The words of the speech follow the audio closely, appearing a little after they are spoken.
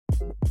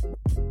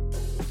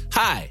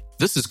Hi,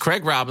 this is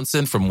Craig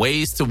Robinson from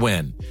Ways to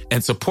Win,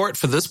 and support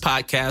for this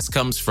podcast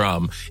comes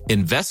from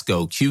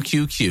Invesco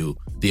QQQ,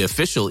 the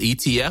official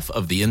ETF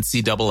of the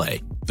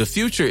NCAA. The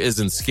future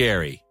isn't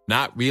scary.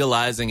 Not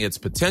realizing its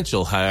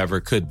potential, however,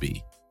 could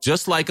be.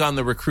 Just like on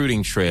the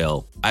recruiting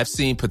trail, I've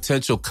seen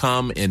potential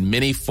come in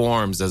many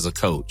forms as a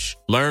coach.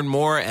 Learn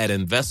more at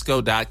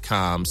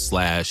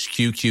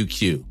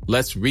Invesco.com/QQQ.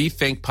 Let's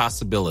rethink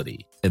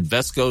possibility.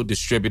 Invesco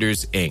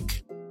Distributors,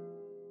 Inc.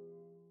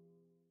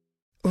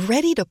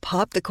 Ready to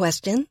pop the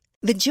question?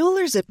 The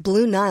jewelers at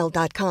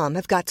BlueNile.com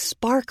have got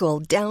sparkle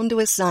down to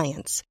a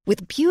science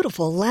with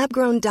beautiful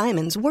lab-grown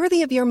diamonds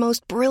worthy of your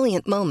most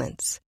brilliant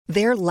moments.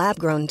 Their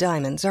lab-grown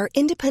diamonds are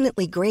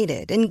independently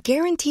graded and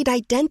guaranteed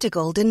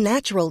identical to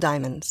natural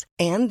diamonds,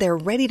 and they're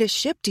ready to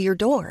ship to your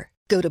door.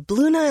 Go to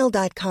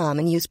BlueNile.com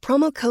and use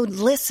promo code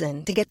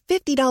LISTEN to get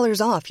 $50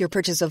 off your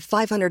purchase of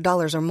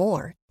 $500 or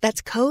more.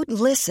 That's code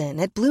LISTEN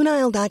at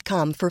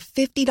BlueNile.com for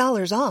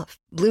 $50 off.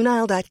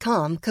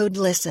 BlueNile.com, code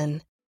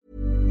LISTEN.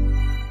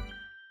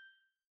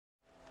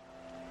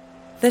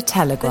 The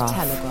Telegraph.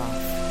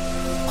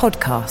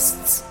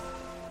 Podcasts.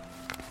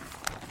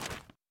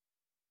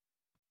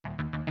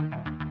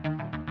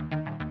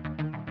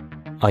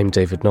 I'm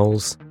David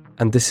Knowles,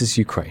 and this is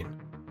Ukraine,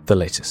 the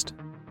latest.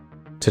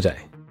 Today,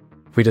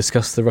 we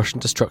discuss the Russian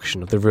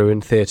destruction of the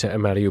ruined theatre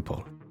in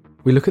Mariupol.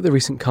 We look at the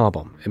recent car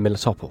bomb in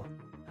Melitopol,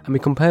 and we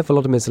compare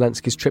Volodymyr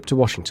Zelensky's trip to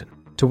Washington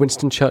to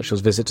Winston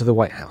Churchill's visit to the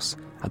White House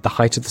at the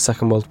height of the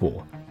Second World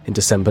War in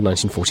December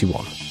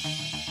 1941.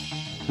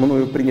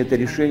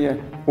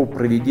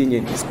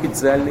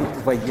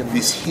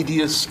 This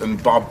hideous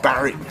and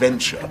barbaric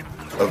venture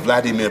of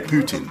Vladimir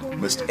Putin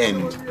must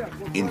end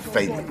in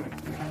failure.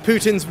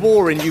 Putin's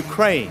war in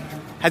Ukraine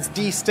has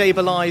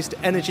destabilized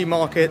energy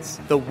markets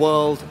the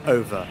world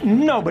over.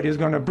 Nobody's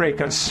going to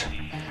break us.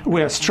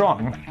 We're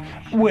strong.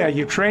 We're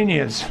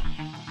Ukrainians.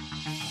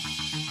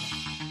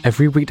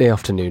 Every weekday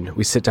afternoon,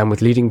 we sit down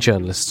with leading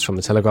journalists from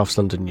the Telegraph's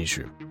London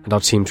newsroom and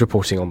our teams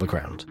reporting on the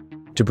ground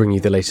to bring you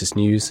the latest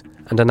news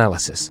and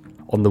analysis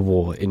on the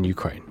war in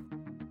Ukraine.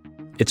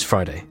 It's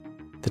Friday,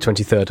 the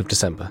 23rd of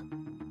December,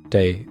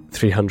 day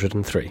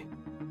 303.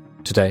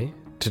 Today,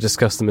 to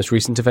discuss the most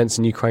recent events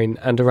in Ukraine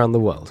and around the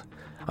world,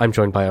 I'm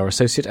joined by our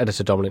Associate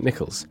Editor Dominic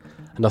Nichols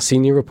and our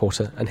Senior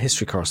Reporter and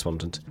History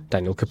Correspondent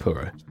Daniel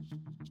Capuro.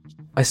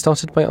 I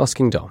started by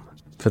asking Dom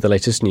for the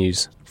latest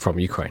news from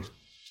Ukraine.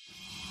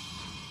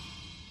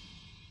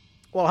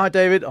 Well, hi,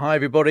 David. Hi,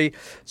 everybody.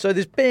 So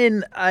there's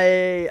been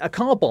a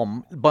car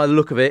bomb, by the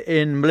look of it,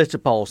 in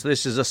Melitopol. So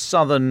this is a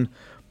southern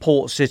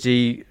port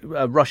city,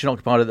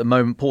 Russian-occupied at the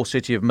moment, port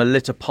city of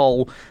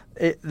Melitopol.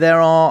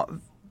 There are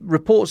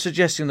reports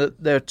suggesting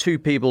that there are two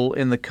people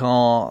in the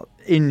car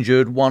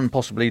injured, one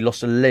possibly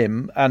lost a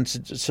limb,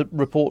 and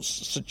reports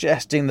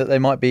suggesting that they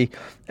might be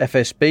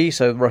FSB,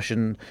 so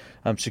Russian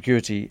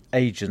security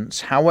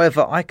agents.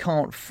 However, I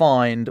can't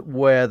find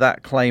where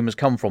that claim has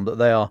come from, that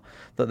they're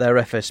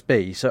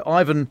FSB. So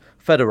Ivan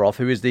Fedorov,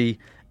 who is the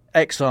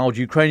exiled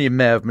Ukrainian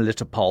mayor of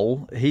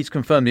Melitopol, he's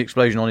confirmed the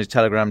explosion on his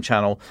Telegram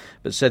channel,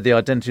 but said the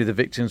identity of the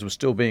victims was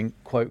still being,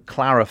 quote,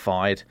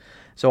 clarified.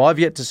 So I've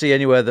yet to see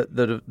anywhere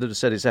that have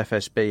said it's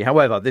FSB.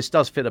 However, this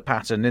does fit a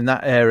pattern in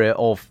that area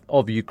of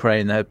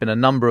Ukraine. There have been a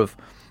number of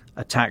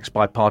attacks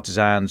by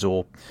partisans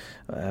or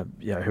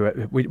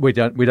we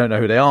don't know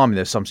who they are. I mean,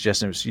 there's some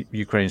suggestion it was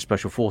Ukrainian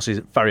special forces.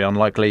 Very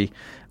unlikely.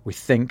 We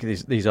think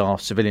these are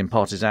civilian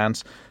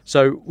partisans.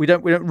 So we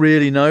don't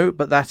really know.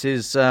 But that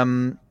has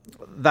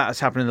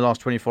happened in the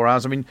last 24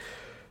 hours. I mean,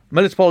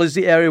 Melitopol is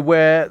the area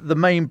where the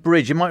main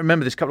bridge, you might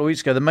remember this a couple of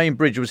weeks ago, the main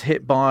bridge was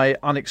hit by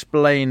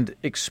unexplained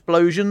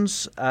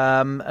explosions.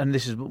 And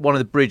this is one of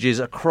the bridges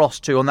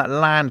across on that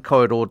land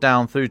corridor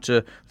down through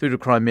to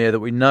Crimea that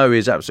we know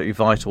is absolutely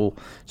vital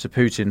to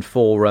Putin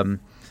for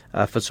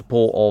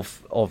support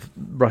of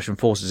Russian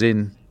forces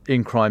in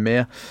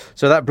Crimea.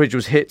 So that bridge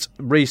was hit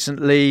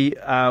recently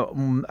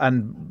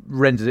and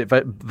rendered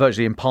it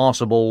virtually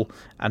impassable,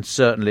 and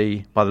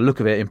certainly, by the look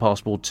of it,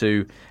 impassable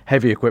to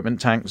heavy equipment,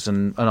 tanks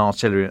and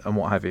artillery and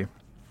what have you.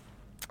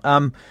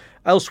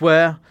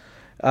 Elsewhere,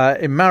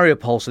 in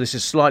Mariupol, so this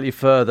is slightly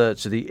further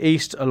to the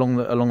east along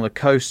the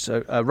coast,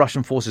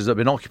 Russian forces have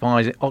been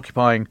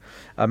occupying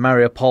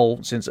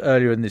Mariupol since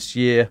earlier this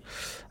year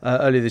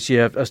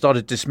have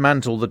started to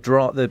dismantle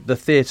the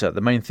theatre,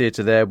 the main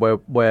theatre there,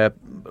 where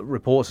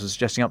reports are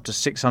suggesting up to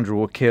 600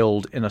 were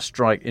killed in a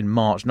strike in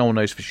March. No one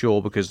knows for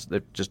sure because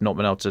they've just not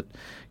been able to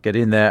get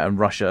in there, and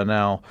Russia are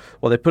now,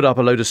 well, they put up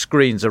a load of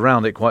screens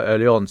around it quite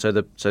early on, so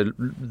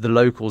the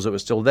locals that were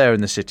still there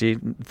in the city,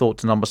 thought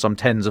to number some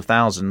tens of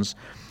thousands,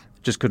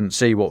 just couldn't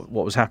see what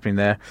was happening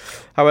there.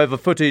 However,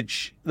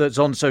 footage that's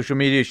on social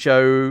media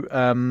show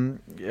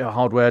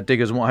hardware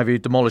diggers and what have you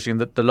demolishing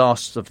the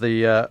last of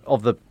the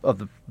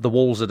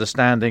walls that are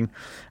standing,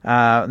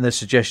 and there's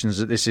suggestions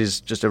that this is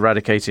just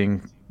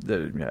eradicating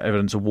the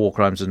evidence of war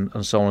crimes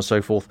and so on and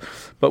so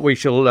forth. But we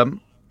shall.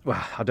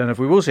 Well, I don't know if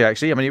we will see,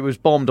 actually. I mean, it was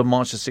bombed on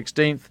March the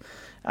 16th.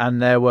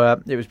 and it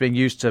was being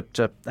used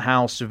to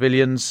house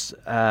civilians.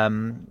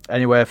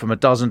 Anywhere from a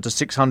dozen to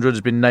 600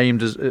 has been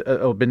named as,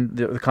 or been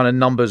the kind of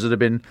numbers that have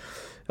been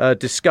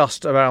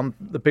discussed around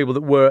the people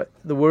that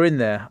were in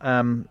there.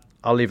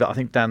 I'll leave it. I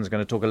think Dan's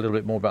going to talk a little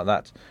bit more about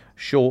that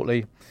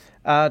shortly.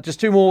 Just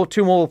two more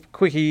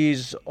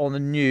quickies on the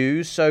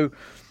news. So,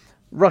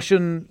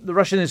 the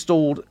Russian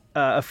installed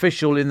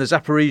official in the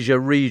Zaporizhia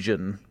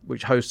region,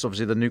 which hosts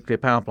obviously the nuclear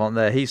power plant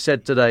there, he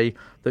said today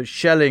that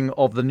shelling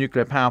of the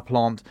nuclear power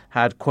plant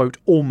had, quote,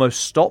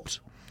 almost stopped.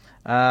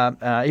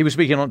 He was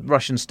speaking on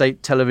Russian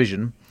state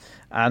television,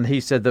 and he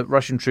said that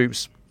Russian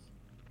troops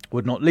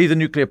would not leave the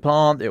nuclear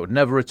plant. It would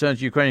never return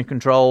to Ukrainian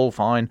control.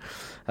 Fine.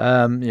 You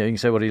can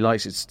say what he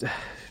likes.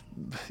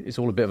 It's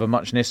all a bit of a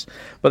muchniess.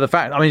 But the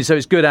fact, so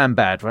it's good and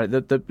bad, right?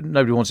 That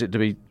nobody wants it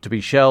to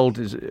be shelled.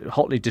 It's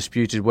hotly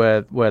disputed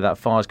where that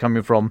fire's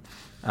coming from.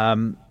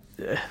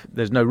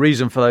 There's no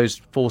reason for those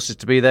forces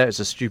to be there. It's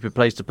a stupid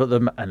place to put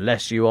them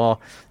unless you are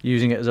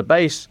using it as a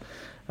base.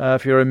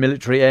 If you're in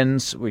military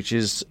ends, which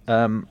is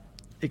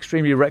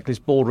extremely reckless,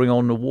 bordering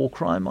on a war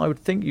crime, I would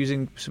think,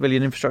 using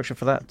civilian infrastructure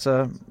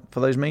for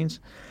those means.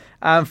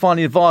 And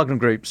finally, the Wagner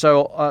Group.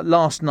 So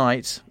last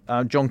night,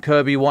 John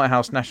Kirby, White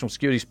House National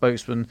Security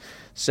spokesman,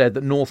 said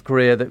that North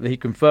Korea, that he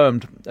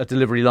confirmed a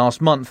delivery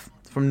last month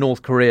from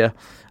North Korea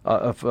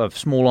of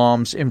small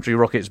arms, infantry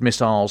rockets,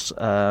 missiles,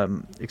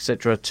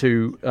 etc.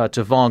 to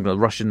Wagner,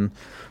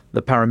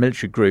 the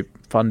paramilitary group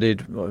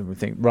funded, we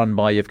think, run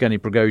by Yevgeny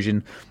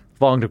Prigozhin.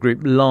 Wagner Group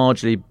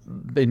largely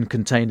been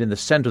contained in the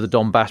centre of the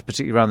Donbass,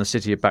 particularly around the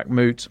city of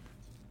Bakhmut.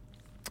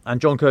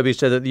 And John Kirby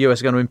said that the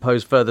US are going to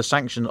impose further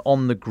sanctions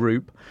on the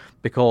group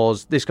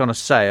because this kind of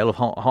sale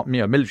of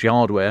military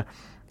hardware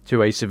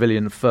to a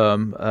civilian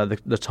firm,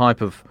 the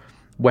type of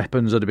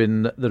weapons that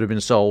have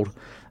been sold,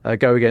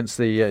 go against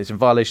it's in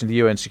violation of the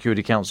UN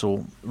Security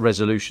Council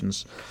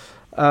resolutions.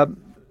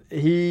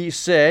 He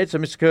said, so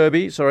Mr.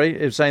 Kirby,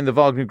 is saying the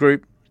Wagner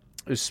Group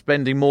is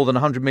spending more than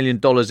 $100 million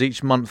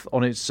each month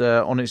on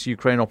its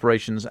Ukraine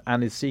operations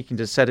and is seeking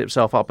to set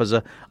itself up as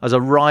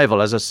a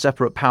rival, as a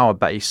separate power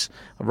base,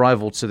 a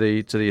rival to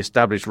the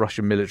established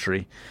Russian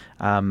military.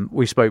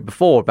 We spoke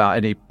before about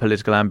any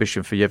political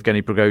ambition for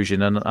Yevgeny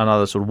Prigozhin and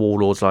other sort of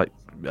warlords like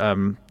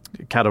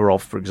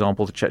Kadyrov, for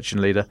example, the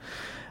Chechen leader.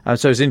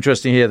 So it's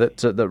interesting here that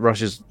the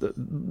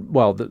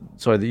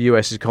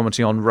US is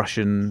commenting on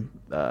Russian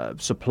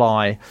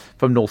supply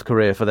from North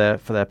Korea for their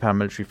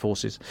paramilitary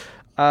forces.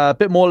 A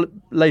bit more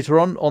later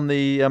on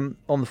the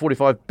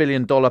 $45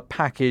 billion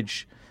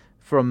package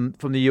from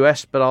the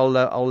US, but I'll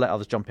let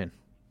others jump in.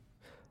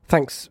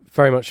 Thanks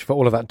very much for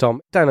all of that,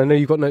 Dom. Dan, I know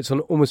you've got notes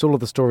on almost all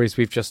of the stories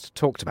we've just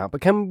talked about, but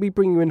can we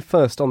bring you in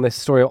first on this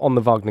story on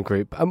the Wagner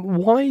Group?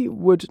 Why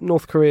would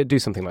North Korea do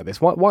something like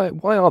this?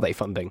 Why are they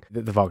funding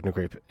the Wagner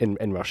Group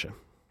in Russia?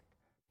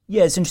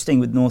 Yeah, it's interesting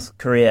with North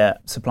Korea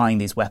supplying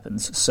these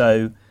weapons.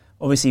 So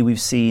obviously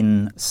we've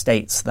seen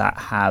states that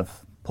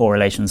have poor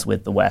relations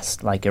with the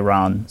West, like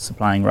Iran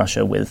supplying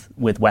Russia with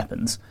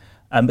weapons.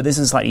 But this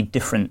is a slightly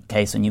different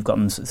case, and you've got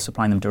them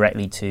supplying them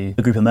directly to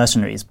a group of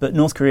mercenaries. But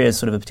North Korea is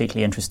sort of a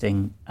particularly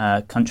interesting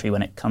country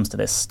when it comes to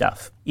this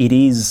stuff. It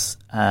is,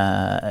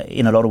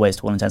 in a lot of ways,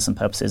 to all intents and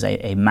purposes,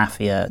 a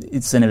mafia.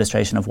 It's an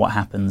illustration of what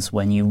happens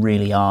when you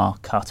really are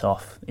cut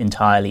off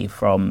entirely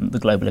from the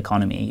global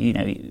economy. You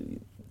know,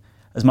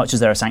 as much as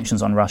there are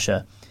sanctions on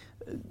Russia,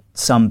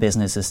 some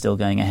business is still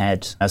going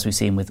ahead, as we've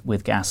seen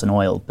with gas and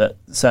oil, but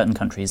certain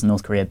countries,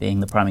 North Korea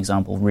being the prime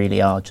example,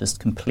 really are just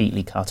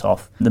completely cut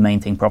off. The main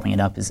thing propping it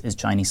up is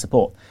Chinese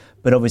support.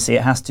 But obviously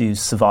it has to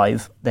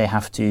survive. They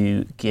have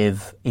to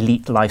give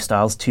elite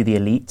lifestyles to the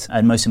elite,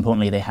 and most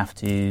importantly, they have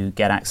to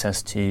get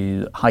access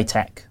to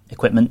high-tech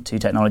equipment, to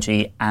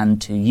technology,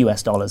 and to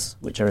US dollars,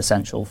 which are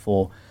essential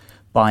for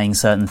buying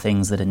certain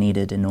things that are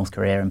needed in North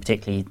Korea, and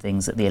particularly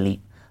things that the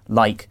elite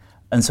like.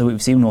 And so what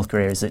we've seen in North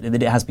Korea is that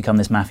it has become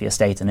this mafia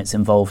state, and it's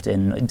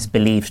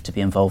believed to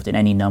be involved in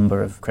any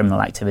number of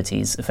criminal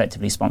activities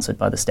effectively sponsored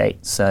by the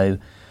state. So,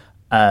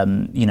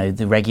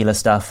 the regular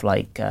stuff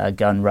like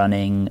gun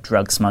running,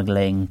 drug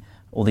smuggling,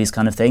 all these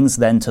kind of things,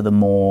 then to the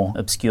more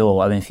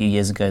obscure. A few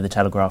years ago, The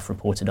Telegraph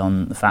reported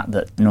on the fact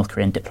that North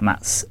Korean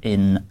diplomats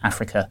in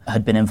Africa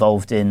had been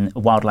involved in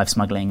wildlife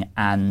smuggling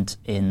and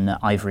in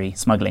ivory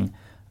smuggling.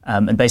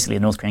 And basically,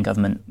 the North Korean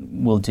government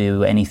will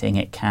do anything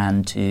it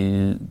can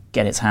to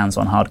get its hands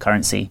on hard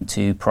currency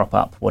to prop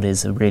up what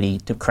is a really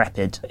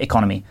decrepit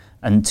economy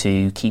and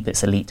to keep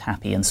its elite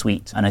happy and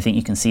sweet. And I think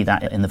you can see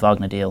that in the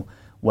Wagner deal,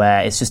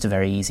 where it's just a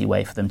very easy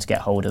way for them to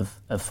get hold of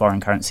foreign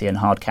currency and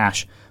hard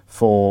cash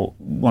for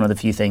one of the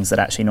few things that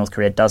actually North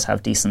Korea does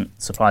have decent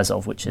supplies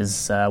of, which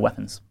is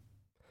weapons.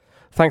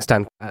 Thanks,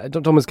 Dan.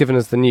 Dom has given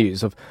us the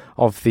news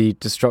of the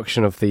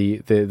destruction of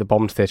the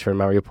bombed theatre in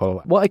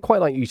Melitopol. What I'd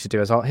quite like you to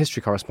do as our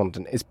history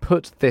correspondent is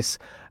put this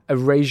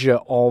erasure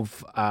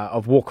of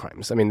war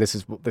crimes. I mean, this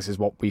is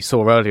what we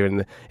saw earlier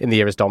in the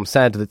year, as Dom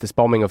said, that this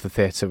bombing of the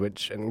theatre,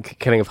 and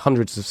killing of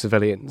hundreds of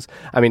civilians.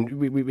 I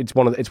mean, it's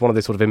one of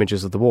the sort of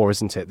images of the war,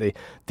 isn't it?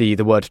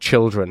 The word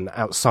children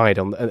outside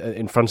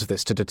in front of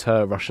this to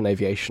deter Russian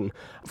aviation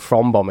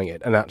from bombing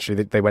it, and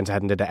actually they went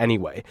ahead and did it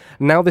anyway.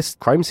 Now this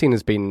crime scene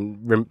is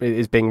being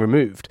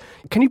removed.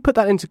 Can you put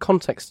that into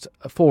context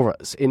for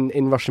us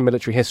in Russian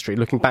military history,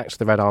 looking back to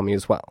the Red Army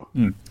as well?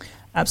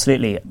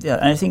 Absolutely, yeah.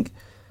 And I think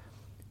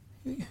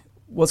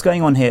what's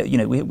going on here,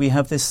 we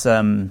have this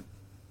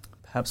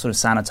perhaps sort of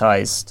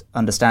sanitized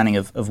understanding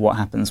of what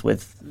happens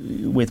with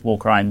war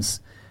crimes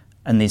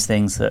and these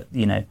things that,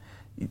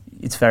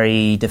 it's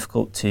very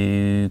difficult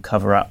to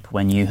cover up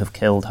when you have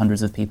killed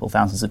hundreds of people,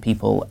 thousands of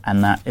people,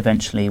 and that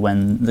eventually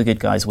when the good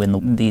guys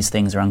win, these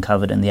things are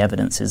uncovered and the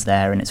evidence is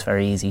there, and it's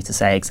very easy to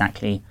say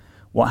exactly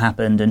what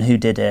happened and who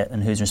did it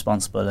and who's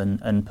responsible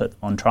and put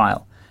on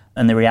trial.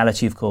 And the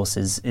reality, of course,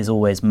 is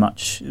always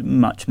much,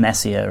 much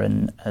messier,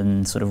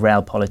 and sort of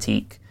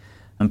realpolitik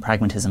and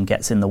pragmatism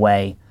gets in the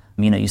way.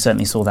 You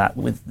certainly saw that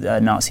with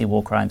Nazi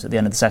war crimes at the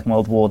end of the Second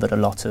World War, that a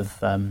lot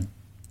of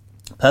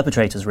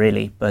perpetrators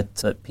really,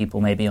 but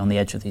people maybe on the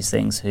edge of these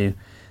things who,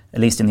 at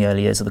least in the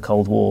early years of the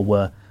Cold War,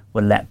 were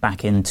let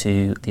back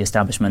into the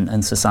establishment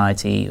and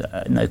society,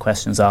 no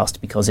questions asked,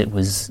 because it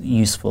was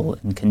useful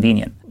and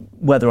convenient.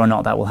 Whether or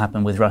not that will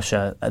happen with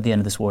Russia at the end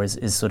of this war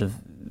is sort of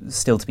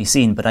still to be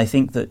seen. But I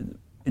think that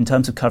in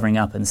terms of covering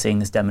up and seeing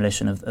this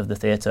demolition of the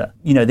theatre,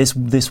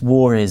 this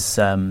war is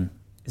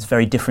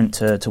very different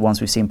to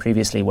ones we've seen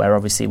previously, where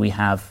obviously we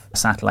have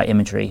satellite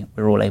imagery.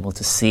 We're all able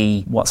to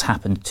see what's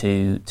happened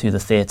to the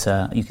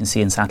theatre. You can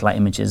see in satellite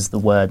images the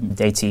word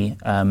Deti,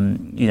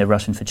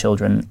 Russian for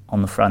children,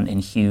 on the front in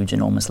huge,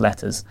 enormous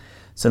letters.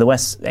 So the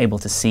West's able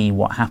to see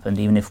what happened,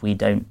 even if we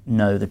don't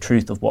know the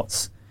truth of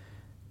what's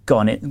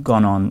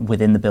gone on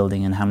within the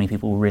building and how many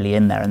people were really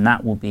in there. And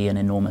that will be an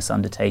enormous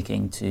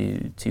undertaking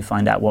to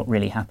find out what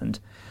really happened.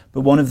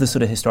 But one of the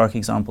sort of historic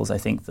examples I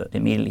think that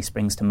immediately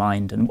springs to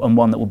mind, and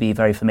one that will be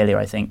very familiar,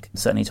 I think,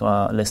 certainly to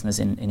our listeners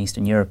in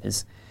Eastern Europe,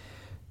 is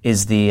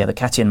the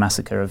Katyn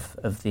massacre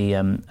of the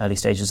early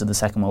stages of the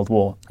Second World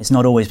War. It's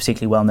not always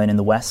particularly well known in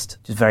the West.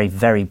 Just very,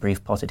 very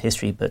brief potted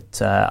history. But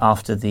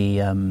after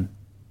the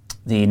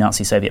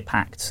Nazi-Soviet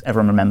pact,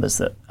 everyone remembers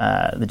that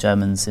the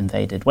Germans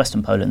invaded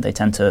Western Poland. They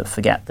tend to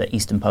forget that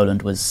Eastern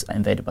Poland was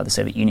invaded by the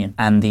Soviet Union.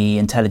 And the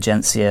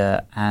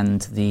intelligentsia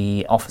and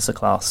the officer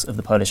class of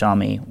the Polish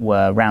army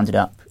were rounded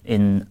up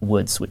in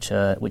woods, which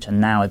are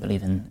now, I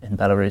believe, in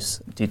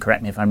Belarus. Do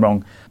correct me if I'm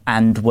wrong.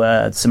 And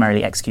were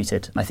summarily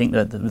executed. I think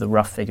that the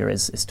rough figure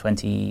is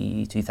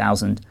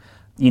 22,000.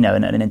 And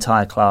an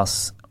entire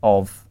class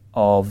of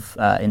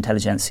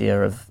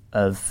intelligentsia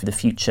of the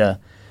future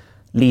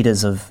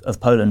leaders of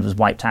Poland was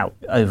wiped out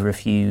over a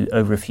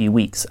few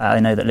weeks.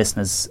 I know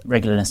that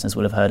regular listeners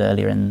will have heard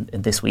earlier in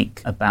this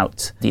week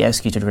about the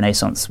executed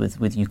Renaissance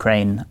with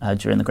Ukraine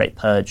during the Great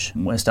Purge,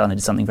 where Stalin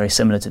did something very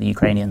similar to the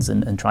Ukrainians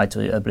and tried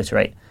to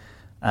obliterate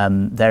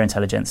their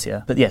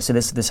intelligentsia. But yeah, so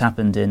this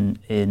happened in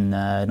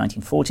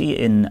 1940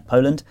 in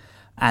Poland.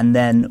 And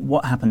then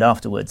what happened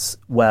afterwards?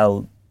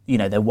 Well,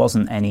 there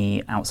wasn't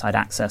any outside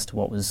access to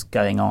what was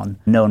going on.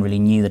 No one really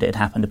knew that it had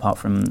happened apart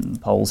from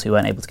Poles who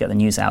weren't able to get the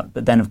news out.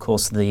 But then, of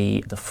course,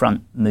 the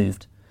front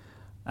moved.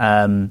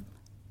 And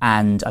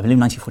I believe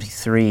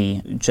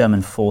 1943,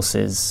 German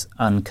forces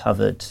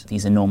uncovered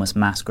these enormous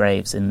mass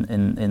graves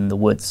in the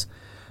woods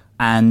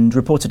and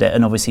reported it.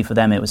 And obviously for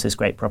them, it was this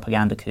great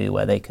propaganda coup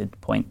where they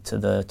could point to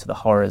the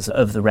horrors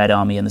of the Red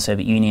Army and the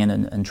Soviet Union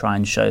and try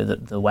and show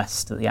that the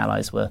West, that the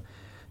Allies were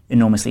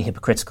enormously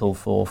hypocritical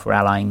for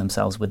allying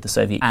themselves with the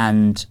Soviet.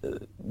 And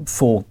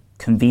for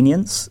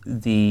convenience,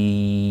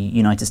 the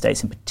United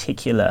States in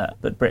particular,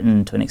 but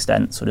Britain to an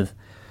extent, sort of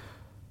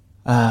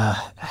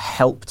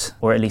helped,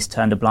 or at least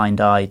turned a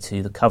blind eye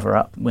to the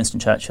cover-up. Winston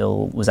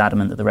Churchill was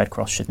adamant that the Red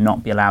Cross should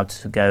not be allowed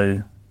to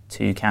go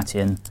to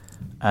Katyn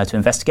to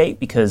investigate,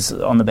 because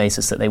on the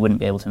basis that they wouldn't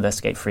be able to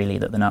investigate freely,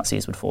 that the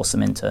Nazis would force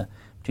them into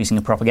producing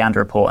a propaganda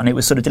report. And it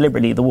was sort of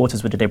deliberately, the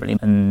waters were deliberately,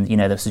 and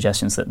there were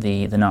suggestions that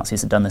the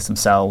Nazis had done this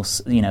themselves,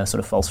 a sort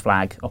of false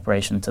flag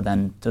operation to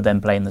then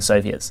blame the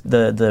Soviets.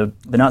 The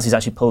Nazis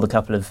actually pulled a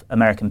couple of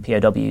American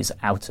POWs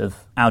out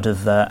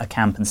of a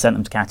camp and sent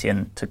them to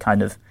Katyn to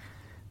kind of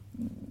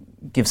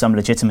give some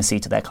legitimacy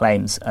to their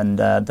claims. And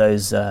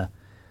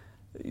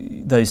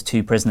those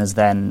two prisoners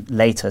then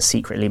later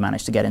secretly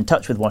managed to get in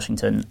touch with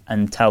Washington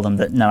and tell them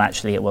that no,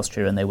 actually it was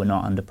true and they were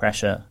not under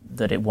pressure,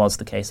 that it was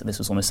the case that this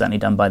was almost certainly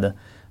done by the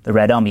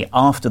Red Army.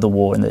 After the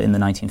war in the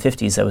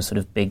 1950s, there were sort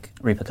of big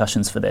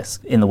repercussions for this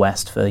in the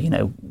West for,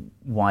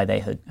 why they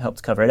had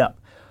helped cover it up.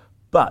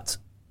 But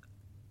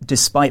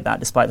despite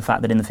the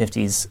fact that in the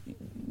 50s,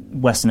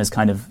 Westerners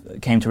kind of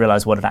came to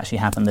realize what had actually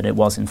happened, that it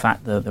was in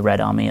fact the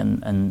Red Army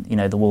and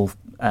the wolf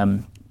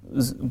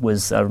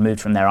was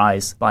removed from their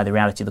eyes by the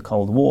reality of the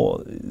Cold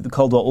War. The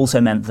Cold War also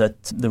meant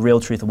that the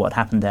real truth of what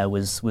happened there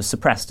was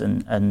suppressed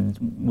and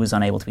was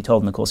unable to be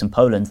told. And of course in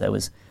Poland there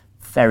was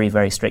very,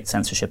 very strict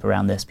censorship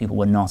around this. People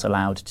were not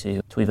allowed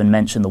to even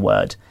mention the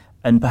word.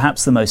 And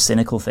perhaps the most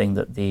cynical thing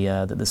that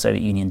the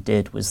Soviet Union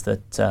did was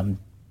that the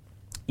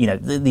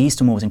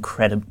Eastern War was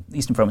the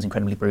Eastern Front was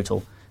incredibly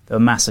brutal. There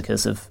were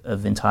massacres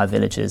of entire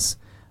villages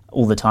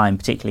all the time,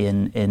 particularly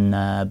in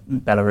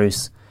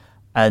Belarus.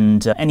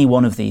 And any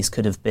one of these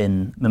could have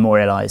been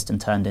memorialized and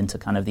turned into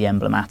kind of the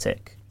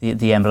emblematic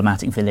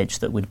village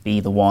that would be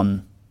the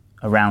one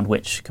around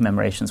which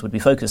commemorations would be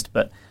focused.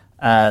 But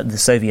the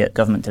Soviet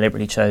government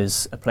deliberately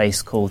chose a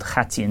place called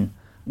Khatyn,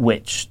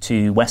 which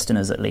to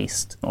Westerners at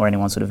least, or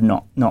anyone sort of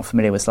not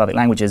familiar with Slavic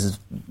languages, is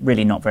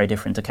really not very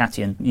different to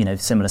Katyn,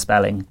 similar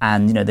spelling.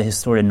 And, the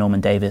historian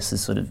Norman Davis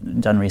has sort of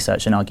done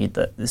research and argued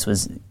that this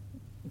was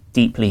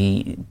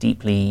deeply,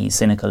 deeply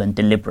cynical and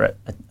deliberate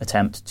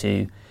attempt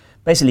to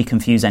basically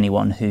confuse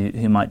anyone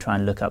who might try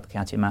and look up the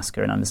Katyn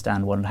massacre and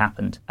understand what had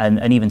happened.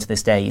 And even to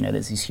this day,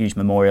 there's this huge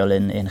memorial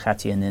in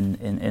Khatyn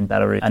in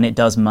Belarus, and it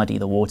does muddy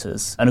the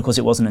waters. And of course,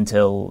 it wasn't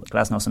until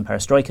Glasnost and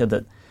Perestroika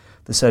that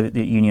the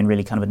Soviet Union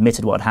really kind of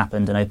admitted what had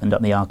happened and opened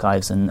up the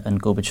archives,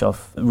 and Gorbachev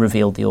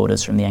revealed the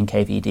orders from the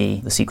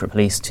NKVD, the secret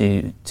police,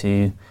 to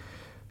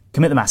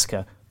commit the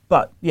massacre.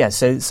 But yeah,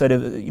 so sort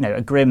of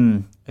a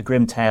grim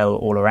tale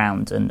all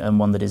around, and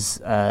one that is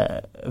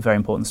a very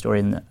important story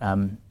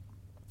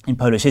in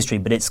Polish history.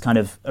 But it's kind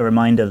of a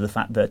reminder of the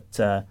fact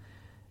that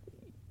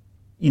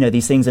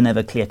these things are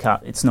never clear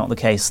cut. It's not the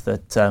case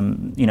that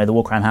the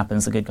war crime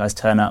happens, the good guys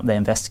turn up, they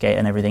investigate,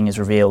 and everything is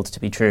revealed to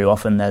be true.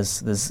 Often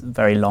there's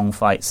very long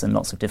fights and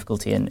lots of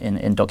difficulty in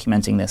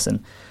documenting this,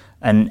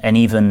 and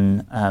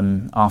even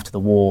after the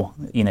war,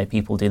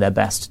 people do their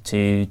best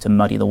to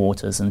muddy the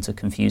waters and to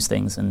confuse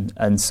things,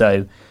 and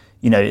so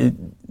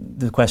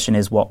the question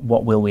is what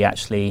will we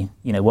actually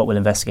what will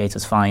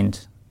investigators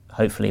find,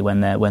 hopefully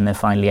when they're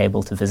finally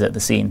able to visit the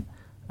scene.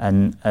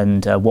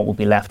 And what will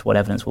be left, what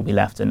evidence will be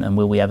left, and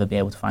will we ever be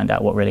able to find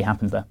out what really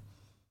happened there?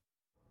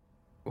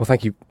 Well,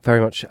 thank you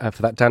very much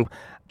for that, Dan.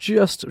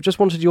 Just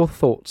wanted your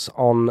thoughts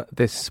on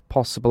this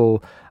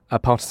possible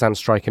partisan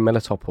strike in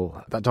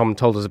Melitopol that Dom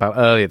told us about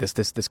earlier,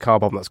 this car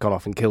bomb that's gone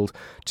off and killed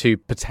 2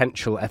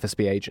 potential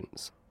FSB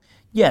agents.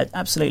 Yeah,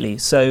 absolutely.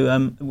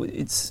 So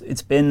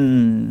it's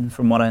been,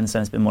 from what I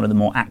understand, it's been one of the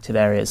more active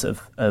areas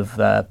of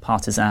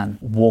partisan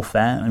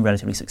warfare, and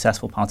relatively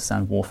successful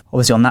partisan warfare.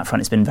 Obviously, on that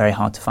front, it's been very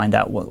hard to find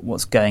out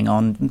what's going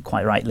on,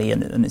 quite rightly,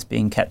 and it's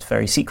being kept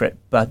very secret.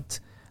 But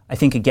I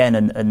think, again,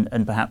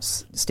 and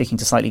perhaps sticking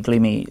to slightly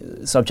gloomy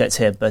subjects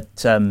here,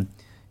 but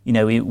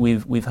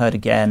we've heard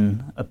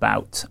again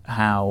about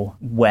how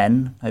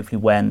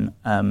hopefully when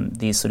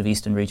these sort of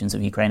eastern regions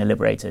of Ukraine are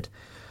liberated,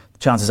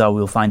 chances are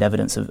we'll find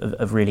evidence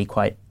of really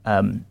quite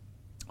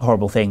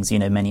horrible things,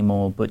 many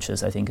more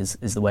butchers, I think is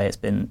the way it's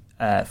been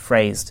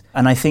phrased.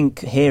 And I think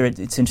here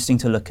it's interesting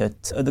to look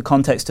at the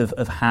context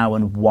of how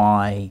and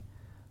why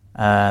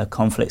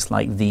conflicts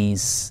like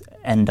these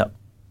end up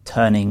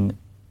turning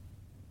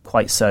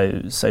quite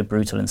so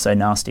brutal and so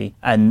nasty.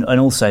 And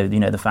also,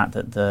 the fact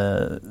that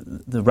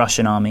the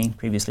Russian army,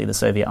 previously the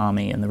Soviet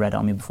army, and the Red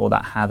Army before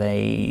that have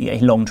a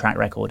long track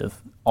record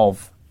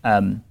of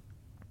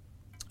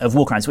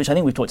war crimes, which I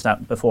think we've talked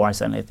about before. I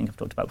certainly think I've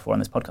talked about before on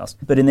this podcast.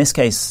 But in this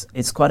case,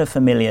 it's quite a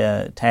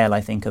familiar tale, I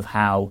think, of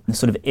how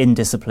sort of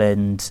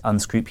indisciplined,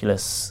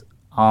 unscrupulous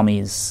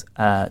armies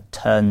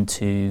turn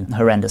to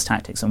horrendous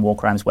tactics and war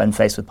crimes when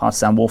faced with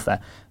partisan warfare.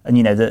 And,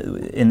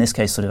 in this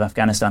case, sort of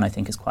Afghanistan, I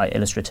think, is quite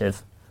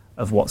illustrative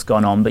of what's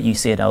gone on. But you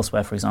see it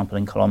elsewhere, for example,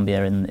 in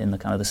Colombia, in the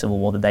kind of the civil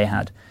war that they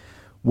had,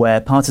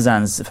 where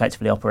partisans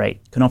effectively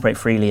can operate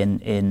freely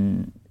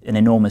in an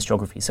enormous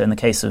geography. So in the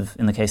case of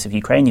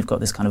Ukraine, you've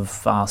got this kind of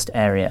vast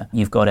area.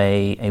 You've got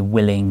a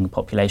willing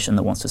population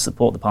that wants to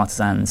support the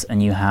partisans,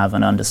 and you have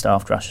an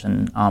understaffed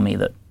Russian army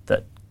that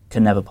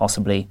can never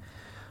possibly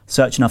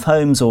search enough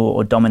homes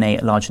or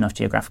dominate a large enough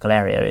geographical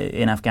area.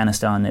 In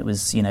Afghanistan, it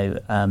was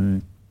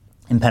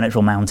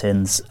impenetrable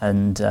mountains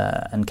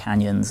and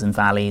canyons and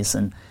valleys,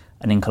 and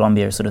in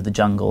Colombia, sort of the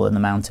jungle and the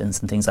mountains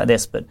and things like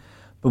this. But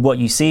what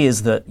you see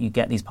is that you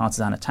get these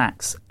partisan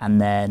attacks, and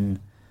then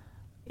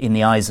in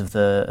the eyes of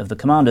the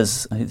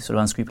commanders, sort of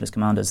unscrupulous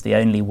commanders, the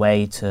only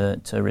way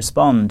to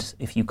respond,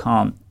 if you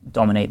can't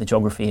dominate the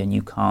geography and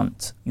you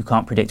can't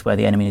predict where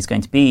the enemy is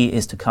going to be,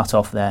 is to cut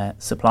off their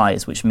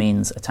supplies, which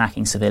means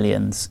attacking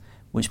civilians,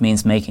 which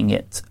means making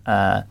it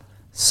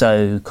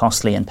so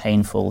costly and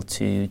painful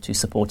to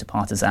support a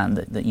partisan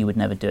that you would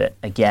never do it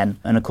again.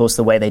 And of course,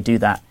 the way they do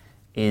that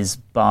is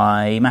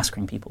by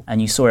massacring people.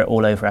 And you saw it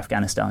all over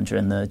Afghanistan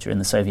during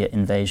the Soviet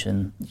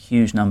invasion.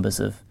 Huge numbers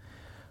of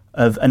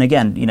and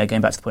again,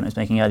 going back to the point I was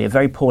making earlier,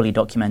 very poorly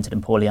documented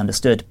and poorly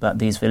understood, but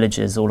these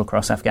villages all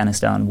across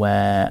Afghanistan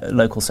where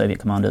local Soviet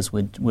commanders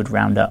would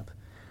round up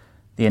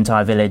the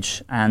entire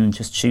village and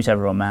just shoot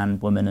everyone, man,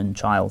 woman and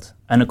child.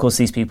 And of course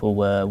these people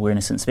were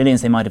innocent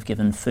civilians. They might have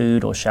given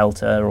food or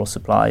shelter or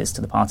supplies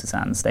to the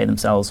partisans. They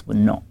themselves were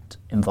not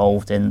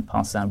involved in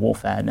partisan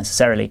warfare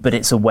necessarily, but it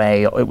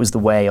was the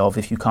way of,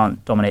 if you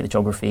can't dominate the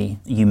geography,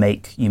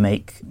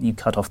 you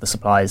cut off the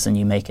supplies and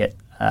you make it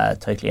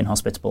totally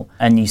inhospitable.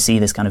 And you see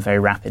this kind of very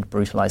rapid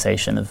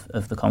brutalization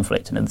of the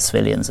conflict and of the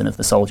civilians and of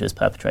the soldiers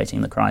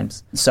perpetrating the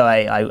crimes. So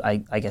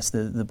I guess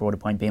the broader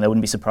point being, I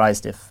wouldn't be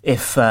surprised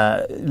if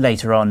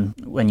later on,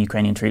 when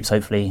Ukrainian troops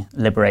hopefully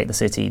liberate the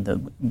city, that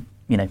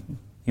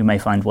you may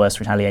find worse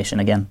retaliation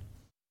again.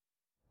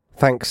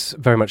 Thanks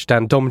very much,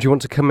 Dan. Dom, do you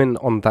want to come in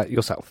on that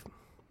yourself?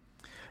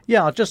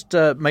 Yeah, I'll just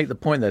make the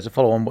point there to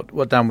follow on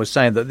what Dan was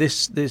saying, that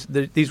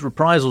these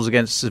reprisals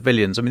against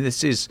civilians, I mean,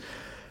 this is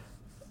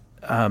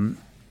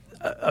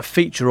a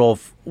feature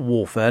of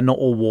warfare, not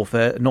all wars,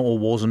 and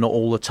not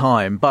all the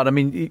time. But I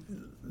mean,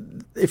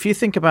 if you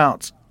think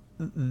about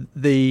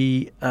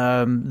the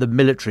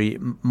military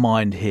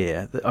mind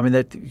here, I mean,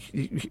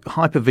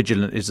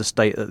 hypervigilant is the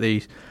state that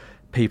these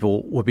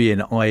people will be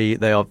in. I.e.,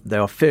 they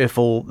are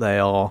fearful.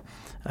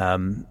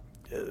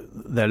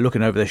 They're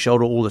looking over their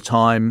shoulder all the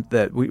time.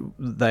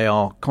 They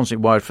are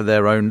constantly worried for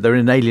their own. They're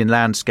in an alien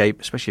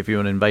landscape, especially if you're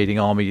an invading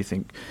army. You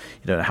think,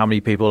 how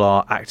many people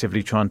are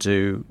actively trying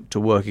to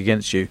work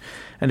against you.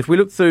 And if we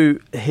look through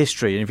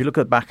history, and if you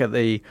look back at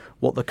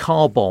what the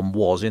car bomb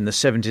was in the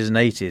 70s and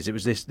 80s, it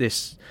was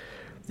this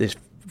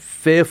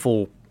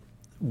fearful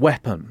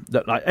weapon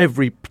that, like,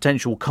 every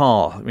potential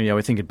car,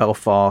 we're thinking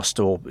Belfast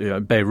or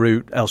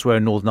Beirut, elsewhere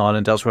in Northern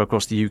Ireland, elsewhere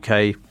across the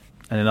UK,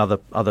 and in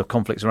other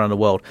conflicts around the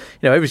world,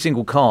 every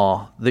single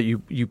car that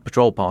you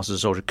patrol past as a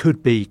soldier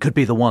could be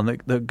the one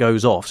that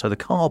goes off. So the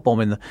car bomb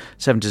in the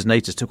 70s and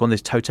 80s took on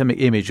this totemic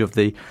image of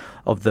the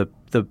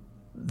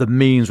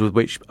means with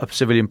which a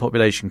civilian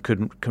population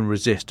can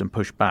resist and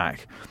push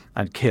back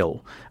and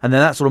kill. And then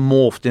that sort of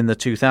morphed in the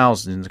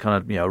 2000s into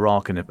kind of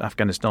Iraq and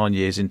Afghanistan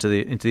years into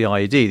the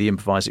IED, the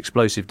improvised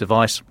explosive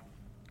device.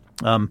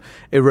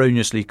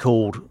 Erroneously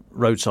called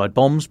roadside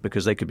bombs,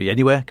 because they could be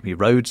anywhere. It could be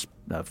roads,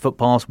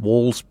 footpaths,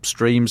 walls,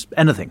 streams,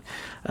 anything.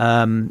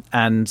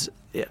 And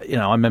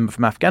I remember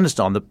from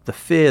Afghanistan the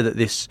fear that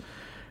this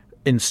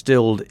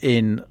instilled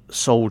in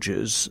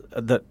soldiers,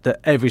 that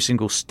every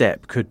single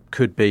step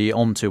could be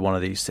onto one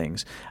of these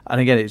things. And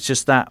again, it's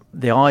just that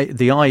the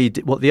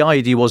IED, what the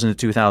IED was in the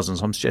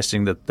 2000s, I'm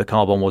suggesting that the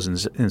car bomb was in the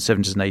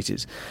 70s and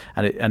 80s,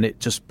 and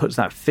it just puts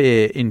that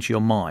fear into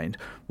your mind.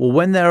 Well,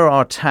 when there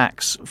are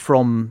attacks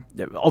from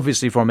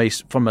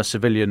a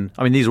civilian,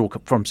 I mean, these are all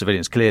from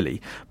civilians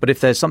clearly, but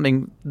if there's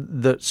something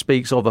that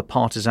speaks of a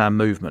partisan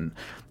movement,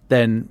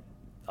 then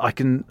I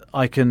can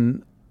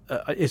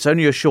it's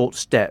only a short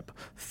step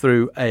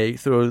through a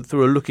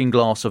looking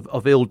glass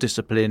of ill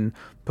discipline,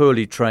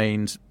 poorly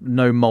trained,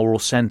 no moral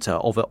centre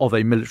of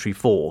a military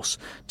force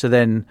to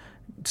then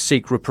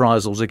seek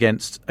reprisals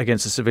against a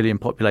civilian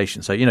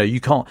population. So you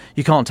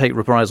can't take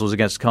reprisals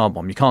against a car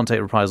bomb. You can't take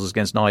reprisals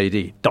against an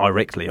IED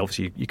directly.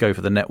 Obviously, you go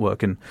for the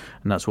network, and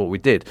that's what we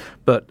did.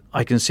 But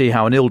I can see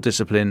how an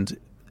ill-disciplined,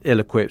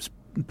 ill-equipped,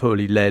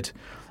 poorly led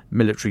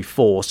military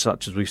force,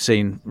 such as we've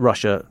seen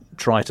Russia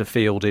try to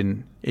field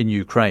in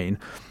Ukraine,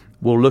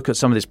 will look at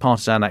some of this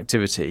partisan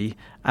activity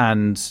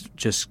and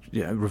just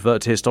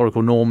revert to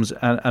historical norms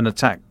and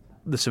attack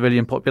the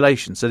civilian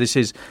population. So this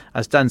is,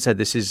 as Dan said,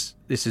 this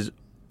is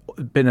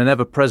been an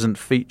ever-present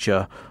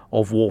feature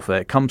of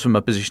warfare. It comes from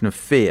a position of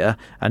fear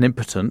and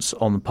impotence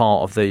on the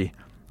part of the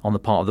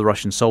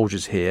Russian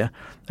soldiers here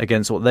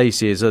against what they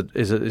see as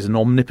an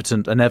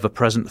omnipotent and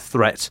ever-present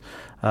threat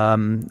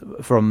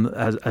from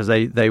as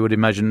they would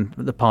imagine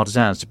the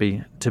partisans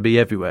to be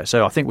everywhere.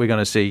 So I think we're going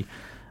to see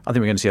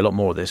a lot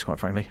more of this, quite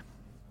frankly.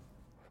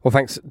 Well,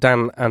 thanks,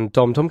 Dan and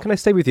Dom. Dom, can I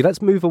stay with you?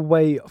 Let's move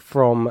away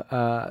from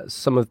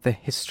some of the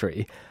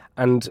history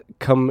and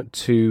come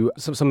to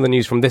some of the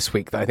news from this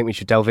week that I think we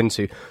should delve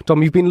into.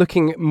 Dom, you've been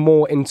looking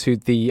more into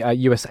the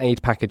US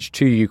aid package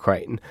to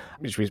Ukraine,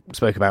 which we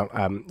spoke about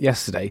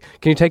yesterday.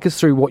 Can you take us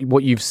through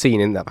what you've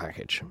seen in that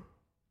package?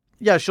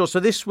 Yeah, sure. So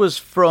this was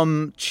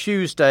from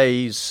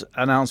Tuesday's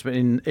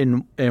announcement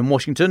in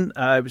Washington.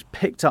 It was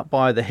picked up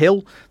by The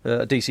Hill,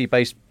 a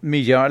DC-based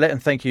media outlet.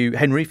 And thank you,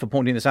 Henry, for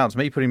pointing this out to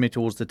me, putting me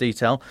towards the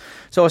detail.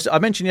 So I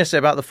mentioned yesterday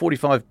about the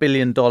 $45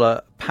 billion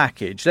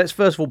package. Let's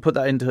first of all put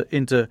that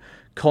into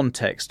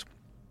context.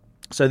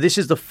 So this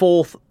is the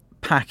fourth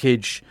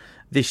package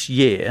this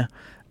year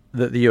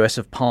that the US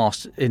have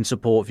passed in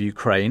support of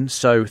Ukraine.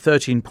 So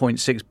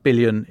 $13.6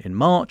 billion in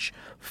March,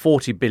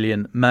 $40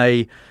 billion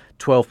May,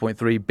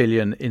 $12.3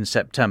 billion in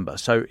September.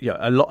 So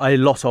a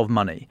lot of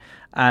money.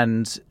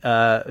 And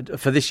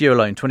for this year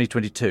alone,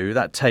 2022,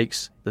 that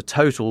takes the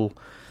total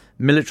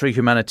military,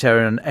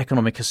 humanitarian and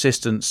economic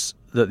assistance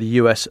that the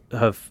US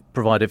have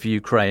provided for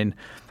Ukraine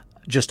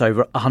just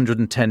over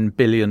 $110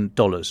 billion.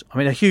 I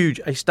mean,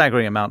 a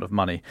staggering amount of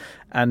money.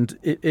 And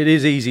it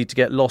is easy to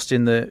get lost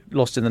in the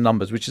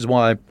numbers, which is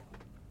why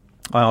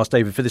I asked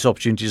David for this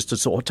opportunity just to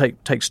sort of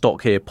take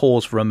stock here,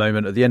 pause for a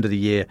moment at the end of the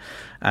year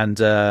and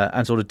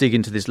sort of dig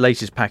into this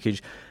latest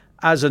package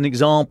as an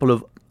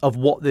example of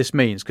what this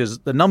means, because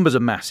the numbers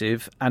are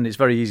massive and it's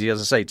very easy, as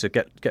I say, to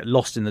get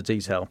lost in the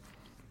detail.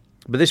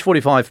 But this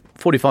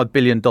 $45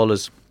 billion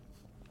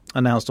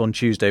announced on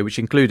Tuesday, which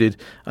included,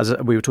 as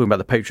we were talking about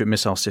the Patriot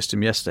missile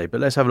system yesterday, but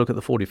let's have a look at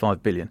the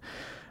 $45 billion.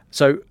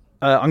 So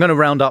I'm going to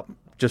round up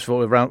just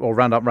for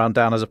round up, round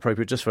down as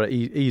appropriate, just for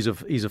ease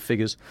of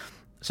figures.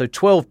 So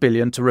 $12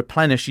 billion to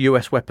replenish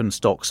US weapon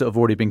stocks that have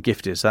already been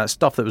gifted. So that's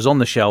stuff that was on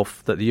the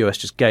shelf that the US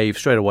just gave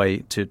straight away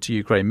to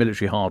Ukraine,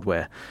 military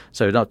hardware.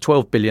 So now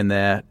 $12 billion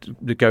there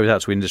that goes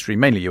out to industry,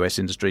 mainly US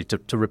industry,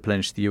 to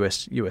replenish the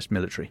US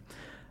military.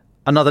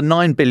 Another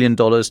 $9 billion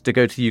to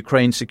go to the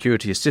Ukraine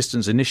Security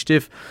Assistance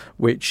Initiative,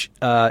 which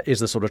is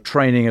the sort of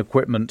training,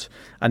 equipment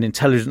and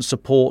intelligence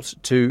support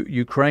to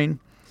Ukraine.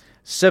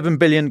 $7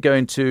 billion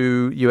going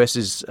to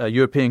US's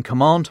European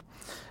Command.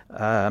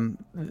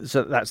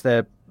 So that's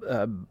their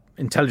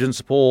intelligence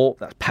support,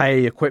 that's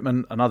pay,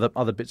 equipment, and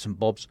other bits and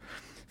bobs.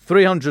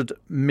 300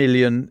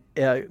 million.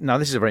 Now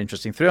this is very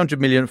interesting. 300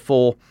 million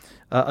for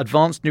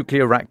advanced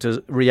nuclear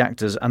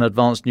reactors and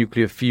advanced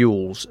nuclear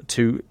fuels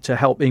to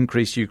help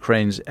increase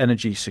Ukraine's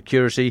energy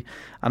security,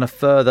 and a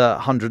further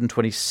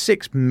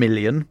 126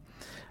 million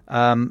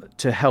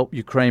to help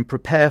Ukraine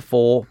prepare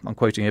for, I'm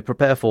quoting here,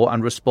 prepare for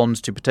and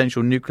respond to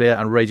potential nuclear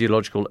and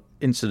radiological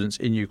incidents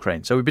in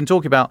Ukraine. So we've been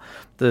talking about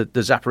the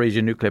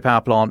Zaporizhzhia nuclear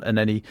power plant,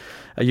 and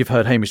you've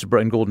heard Hamish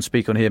and Gordon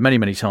speak on here many,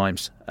 many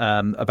times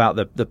about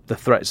the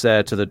threats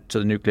there to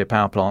the nuclear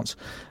power plants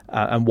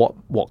and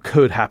what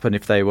could happen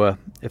if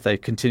they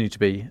continue to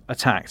be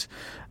attacked.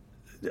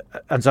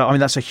 And so, I mean,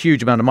 that's a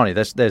huge amount of money.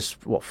 There's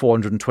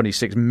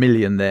 426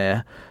 million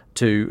there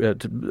to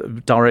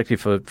directly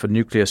for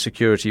nuclear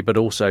security, but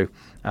also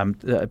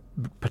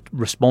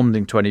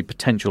responding to any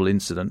potential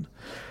incident.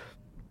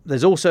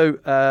 There's also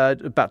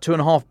about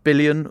 $2.5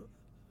 billion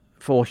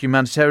for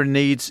humanitarian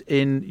needs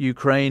in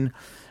Ukraine,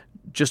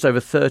 just over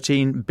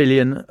 $13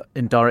 billion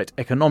in direct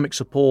economic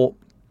support,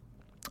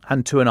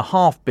 and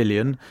 $2.5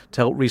 billion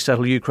to help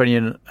resettle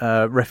Ukrainian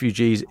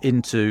refugees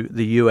into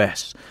the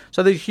US.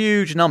 So there's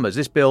huge numbers.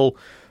 This bill,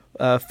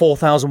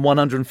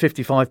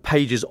 4,155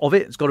 pages of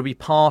it. It's got to be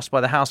passed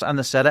by the House and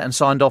the Senate and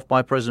signed off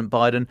by President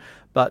Biden.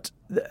 But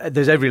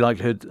there's every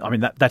likelihood, I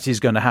mean, that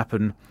is going to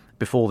happen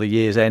before the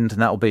year's end, and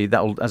that'll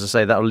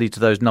lead to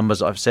those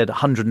numbers I've said.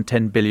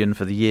 $110 billion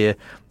for the year,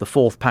 the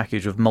fourth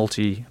package of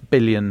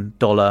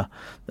multi-billion-dollar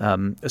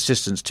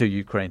assistance to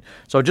Ukraine.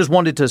 So I just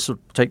wanted to sort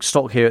of take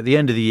stock here at the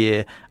end of the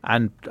year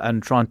and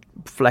try and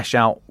flesh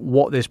out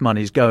what this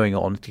money is going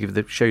on,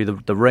 to show you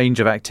the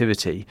range of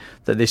activity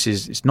that this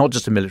is. It's not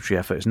just a military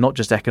effort. It's not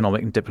just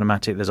economic and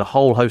diplomatic. There's a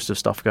whole host of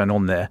stuff going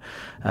on there.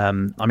 I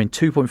mean,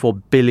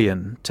 $2.4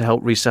 billion to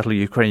help resettle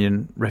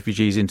Ukrainian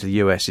refugees into the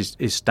US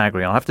is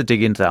staggering. I'll have to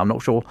dig into that. I'm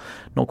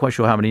not quite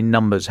sure how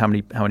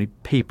many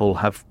people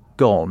have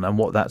gone and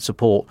what that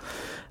support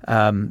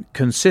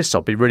consists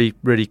of. I'll be really,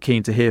 really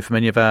keen to hear from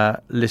any of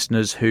our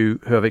listeners who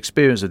have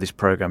experience of this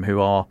program,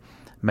 who are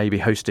maybe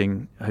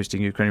hosting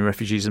Ukrainian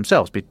refugees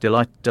themselves. Be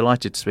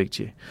delighted to speak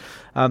to you.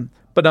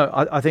 But no,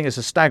 I think it's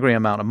a staggering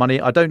amount of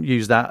money. I don't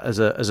use that as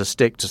a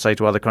stick to say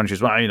to other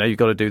countries, well, you've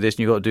got to do this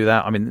and you've got to do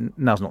that. I mean,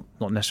 now's not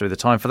necessarily the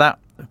time for that.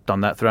 I've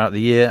done that throughout the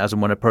year as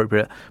and when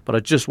appropriate. But I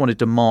just wanted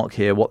to mark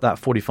here what that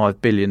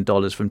 $45 billion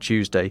from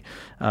Tuesday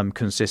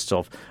consists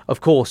of.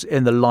 Of course,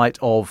 in the light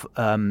of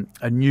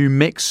a new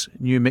mix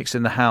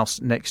in the House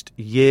next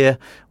year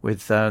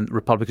with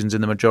Republicans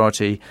in the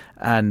majority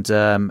and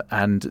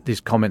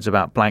these comments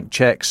about blank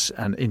checks.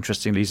 And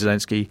interestingly,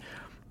 Zelensky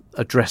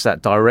addressed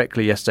that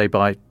directly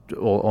yesterday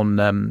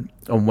on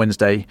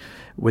Wednesday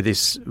with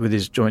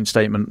his joint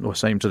statement, or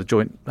saying to the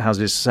joint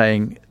houses,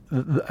 saying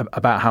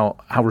about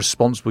how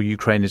responsible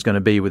Ukraine is going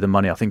to be with the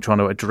money. I think trying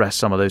to address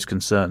some of those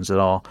concerns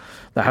that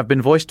have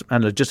been voiced,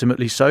 and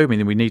legitimately so. I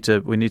mean, we need to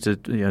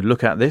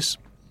look at this,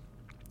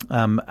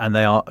 and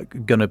they're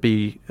going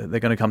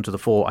to come to the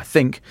fore, I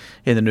think,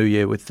 in the new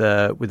year with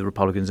the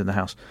Republicans in the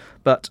House.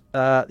 But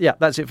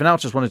that's it for now.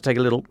 Just wanted to take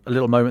a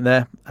little moment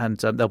there, and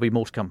there'll be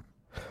more to come.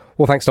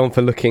 Well, thanks, Don,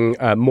 for looking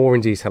more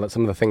in detail at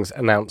some of the things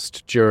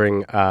announced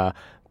during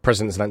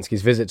President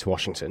Zelensky's visit to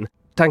Washington.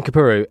 Dan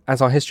Kapuru,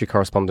 as our history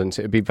correspondent,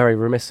 it would be very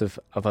remiss of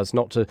us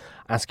not to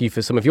ask you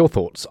for some of your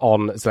thoughts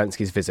on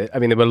Zelensky's visit. I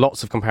mean, there were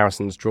lots of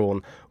comparisons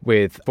drawn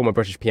with former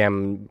British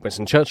PM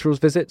Winston Churchill's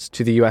visits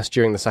to the US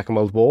during the Second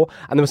World War,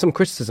 and there were some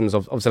criticisms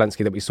of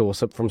Zelensky that we saw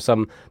from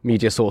some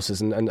media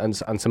sources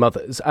and some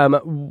others.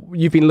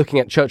 You've been looking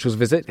at Churchill's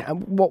visit.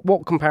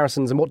 What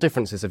comparisons and what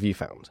differences have you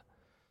found?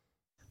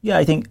 Yeah,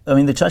 I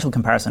mean, the Churchill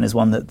comparison is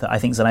one that I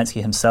think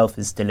Zelensky himself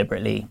is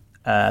deliberately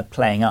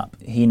playing up.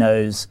 He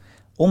knows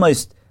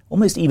almost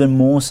even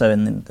more so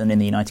than in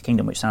the United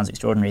Kingdom, which sounds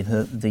extraordinary.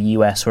 The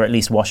US, or at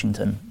least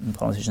Washington, and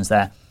politicians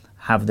there,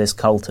 have this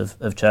cult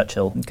of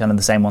Churchill, kind of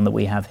the same one that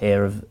we have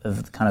here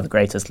of kind of the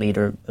greatest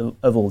leader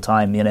of all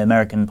time.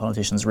 American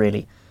politicians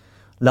really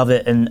love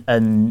it, and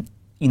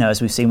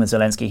as we've seen with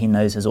Zelensky, he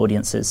knows his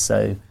audiences,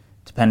 so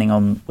depending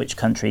on which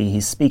country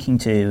he's speaking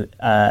to,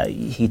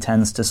 he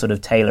tends to sort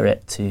of tailor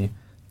it to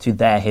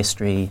their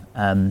history,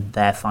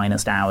 their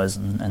finest hours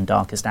and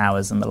darkest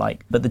hours and the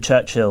like. But the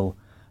Churchill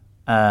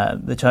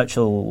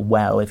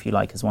well, if you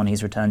like, is one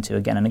he's returned to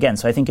again and again.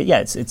 So I think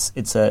it's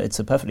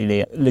a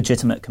perfectly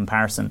legitimate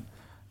comparison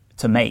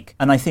to make.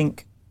 And I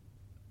think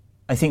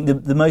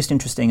the most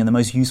interesting and the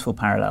most useful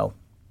parallel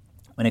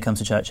when it comes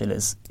to Churchill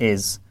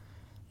is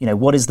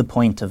what is the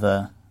point of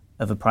a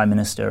prime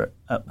minister,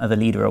 of a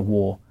leader of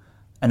war?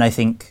 And I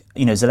think,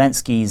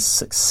 Zelensky's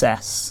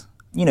success,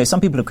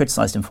 some people have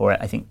criticised him for it,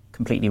 I think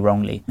completely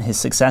wrongly. His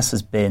success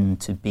has been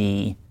to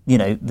be,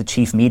 the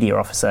chief media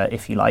officer,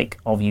 if you like,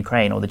 of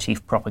Ukraine, or the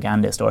chief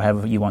propagandist, or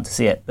however you want to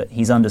see it. But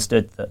he's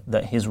understood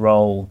that his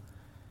role,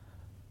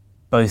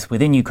 both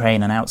within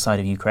Ukraine and outside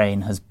of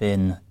Ukraine, has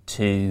been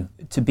to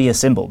be a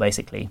symbol,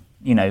 basically,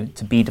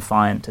 to be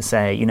defiant, to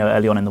say,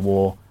 early on in the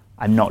war,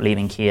 I'm not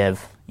leaving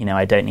Kiev,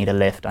 I don't need a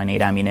lift, I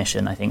need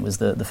ammunition, I think was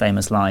the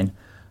famous line.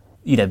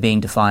 Being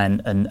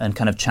defiant and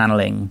kind of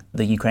channeling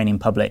the Ukrainian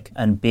public,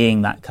 and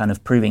being that kind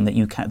of proving that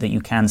you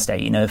can stay.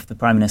 If the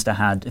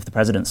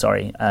president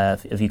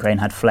of Ukraine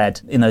had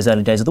fled in those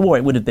early days of the war,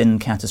 it would have been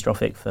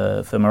catastrophic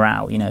for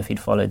morale. If he'd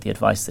followed the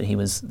advice that he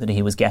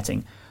was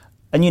getting.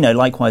 And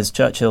likewise,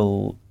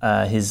 Churchill,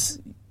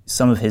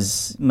 some of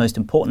his most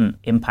important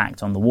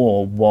impact on the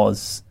war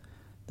was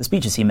the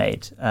speeches he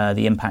made,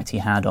 the impact he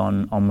had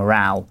on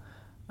morale.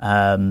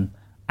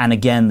 And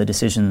again, the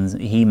decisions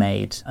he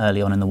made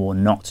early on in the war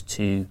not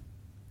to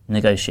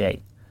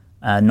negotiate,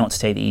 not to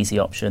take the easy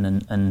option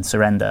and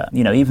surrender.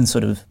 Even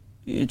sort of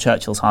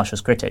Churchill's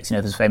harshest critics.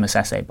 There's a famous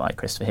essay by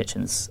Christopher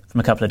Hitchens from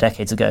a couple of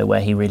decades ago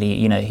where he really,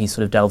 he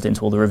sort of delved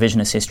into all the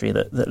revisionist history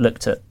that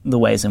looked at the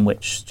ways in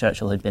which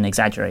Churchill had been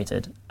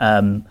exaggerated.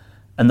 And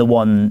the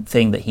one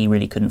thing that he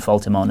really couldn't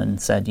fault him on, and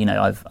said,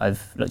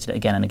 I've looked at it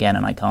again and again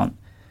and I can't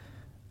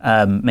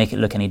make it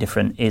look any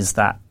different, is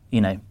that,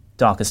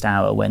 darkest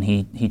hour when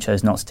he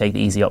chose not to take the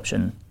easy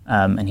option,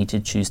 and he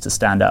did choose to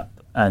stand up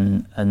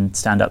and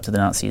stand up to the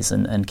Nazis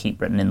and keep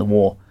Britain in the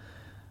war,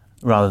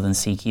 rather than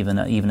seek even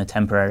a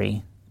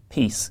temporary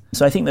peace.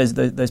 So I think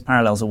those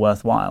parallels are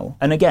worthwhile.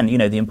 And again,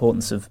 the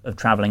importance of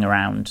travelling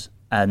around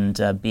and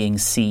being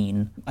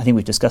seen. I think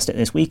we've discussed it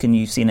this week, and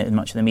you've seen it in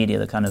much of the media,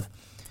 the kind of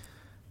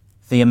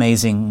the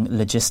amazing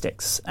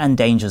logistics and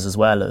dangers as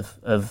well of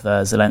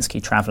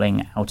Zelensky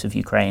travelling out of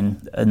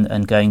Ukraine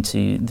and going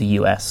to the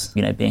US,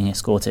 being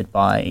escorted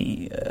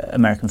by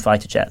American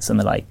fighter jets and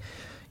the like.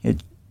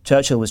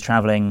 Churchill was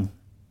travelling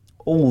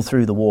all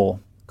through the war,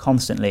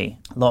 constantly,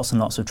 lots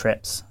and lots of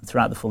trips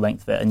throughout the full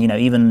length of it. And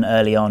even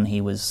early on, he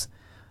was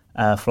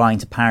flying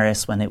to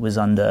Paris when it was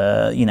on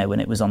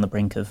the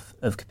brink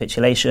of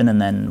capitulation, and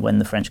then when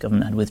the French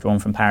government had withdrawn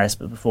from Paris,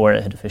 but before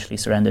it had officially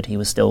surrendered, he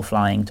was still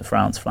flying to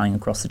France, flying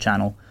across the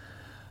Channel.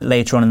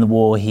 Later on in the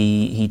war,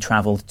 he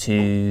travelled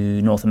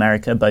to North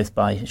America, both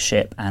by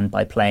ship and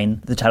by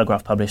plane. The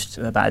Telegraph published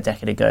about a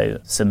decade ago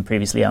some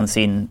previously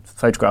unseen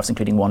photographs,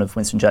 including one of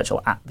Winston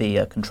Churchill at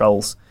the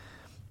controls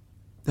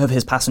of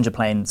his passenger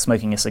plane,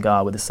 smoking a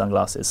cigar with his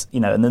sunglasses.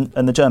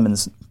 And the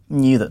Germans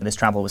knew that this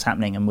travel was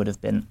happening and would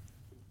have been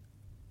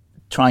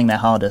trying their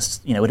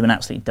hardest, would have been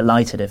absolutely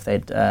delighted if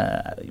they'd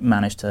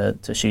managed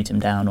to shoot him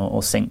down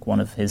or sink one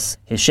of his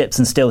ships.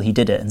 And still he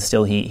did it, and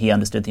still he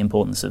understood the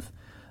importance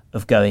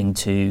of going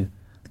to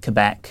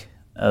Quebec,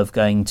 of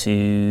going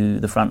to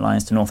the front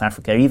lines to North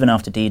Africa. Even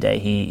after D-Day,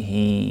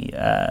 he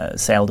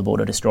sailed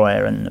aboard a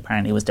destroyer and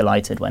apparently was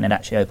delighted when it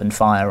actually opened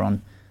fire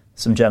on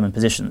some German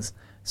positions.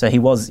 So he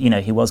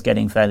was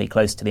getting fairly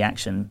close to the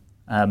action,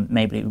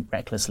 maybe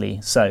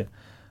recklessly so.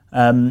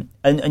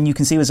 And you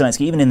can see with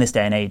Zelensky, even in this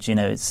day and age,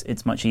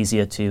 it's much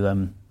easier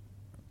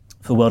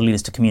for world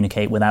leaders to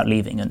communicate without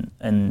leaving,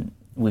 and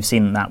we've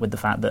seen that with the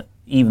fact that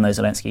even though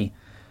Zelensky,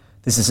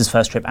 this is his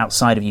first trip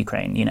outside of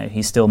Ukraine,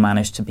 he still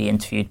managed to be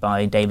interviewed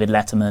by David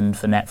Letterman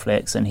for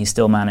Netflix, and he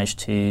still managed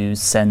to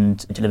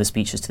deliver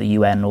speeches to the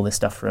UN, all this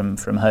stuff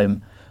from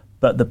home.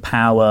 But the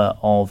power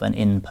of an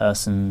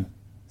in-person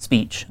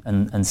speech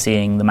and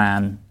seeing the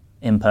man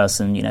in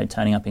person,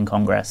 turning up in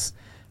Congress,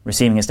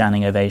 receiving a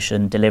standing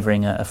ovation,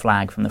 delivering a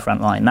flag from the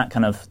front line, that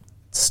kind of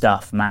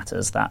stuff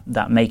matters.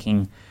 That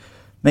making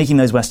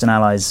those Western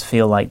allies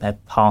feel like they're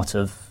part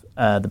of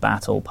the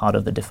battle, part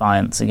of the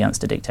defiance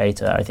against a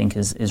dictator, I think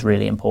is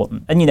really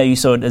important. And you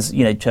saw it as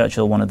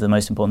Churchill. One of the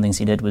most important things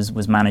he did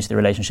was manage the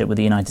relationship with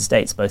the United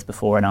States, both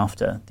before and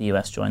after the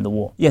US joined the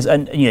war. Yes,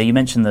 and you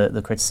mentioned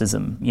the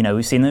criticism.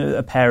 We've seen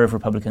a pair of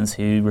Republicans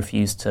who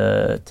refused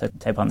to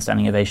take part in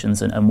standing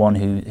ovations, and one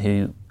who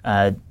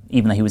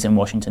even though he was in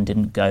Washington,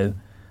 didn't go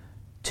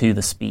to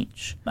the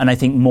speech. And I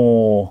think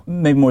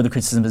maybe more of the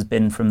criticism has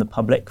been from the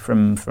public,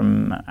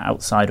 from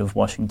outside of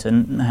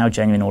Washington. How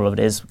genuine all of it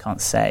is, we can't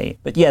say.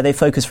 But yeah, they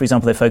focus on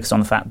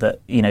the fact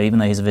that, even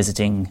though he's a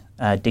visiting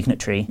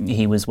dignitary,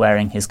 he was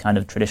wearing his kind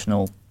of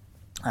traditional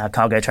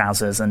cargo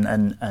trousers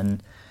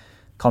and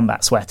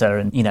combat sweater,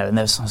 and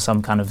there's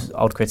some kind of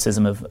odd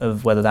criticism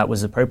of whether that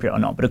was appropriate or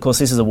not. But of course,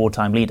 this is a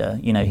wartime leader.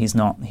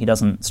 He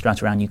doesn't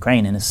strut around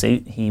Ukraine in a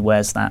suit. He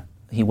wears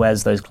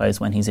those clothes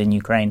when he's in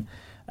Ukraine.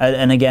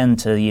 And again,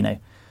 to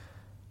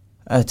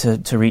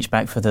reach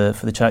back for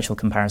the Churchill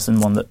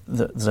comparison, one that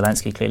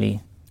Zelensky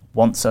clearly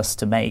wants us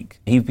to make,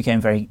 he became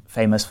very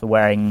famous for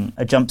wearing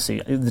a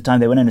jumpsuit. At the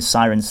time, they were known as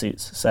siren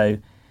suits. So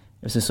it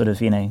was a sort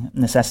of,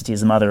 necessity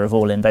is the mother of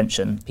all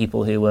invention.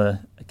 People who were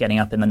getting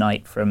up in the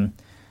night from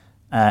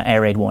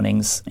air raid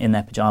warnings in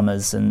their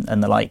pajamas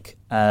and the like,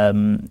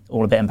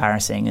 all a bit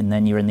embarrassing. And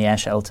then you're in the air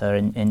shelter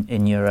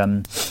in your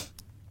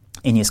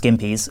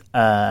skimpies,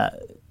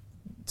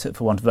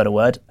 for want of a better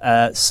word.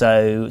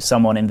 So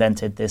someone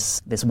invented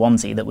this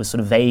onesie that was sort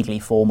of vaguely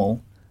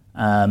formal,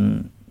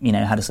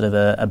 had a sort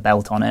of a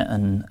belt on it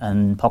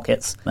and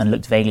pockets and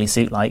looked vaguely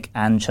suit-like,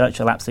 and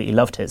Churchill absolutely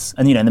loved his.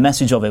 And, the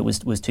message of it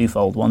was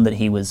twofold. One, that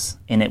he was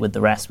in it with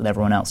the rest, with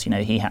everyone else.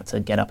 He had to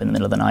get up in the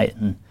middle of the night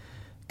and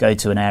go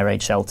to an air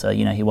raid shelter.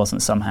 He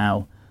wasn't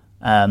somehow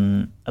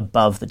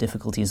above the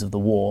difficulties of the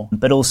war.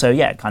 But also,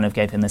 it kind of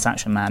gave him this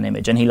action man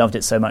image, and he loved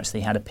it so much that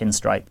he had a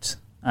pinstriped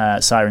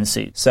siren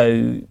suit.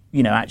 So,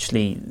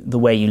 actually, the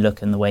way you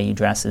look and the way you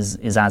dress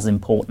is as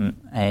important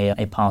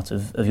a part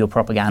of your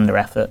propaganda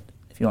effort,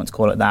 if you want to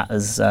call it that,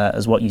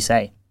 as what you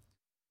say.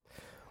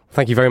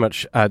 Thank you very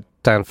much,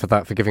 Dan, for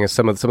that, for giving us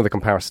some of the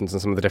comparisons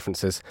and some of the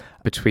differences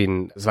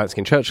between Zelensky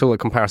and Churchill, a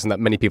comparison that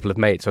many people have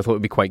made. So I thought it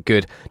would be quite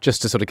good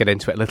just to sort of get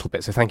into it a little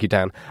bit. So thank you,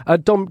 Dan.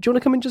 Dom, do you want to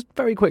come in just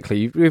very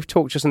quickly? We've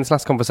talked just in this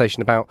last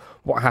conversation about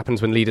what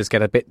happens when leaders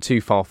get a bit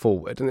too far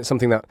forward. And it's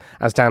something that,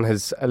 as Dan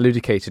has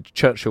elucidated,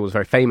 Churchill was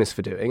very famous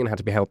for doing and had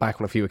to be held back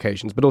on a few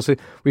occasions. But also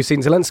we've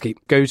seen Zelensky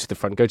go to the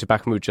front, go to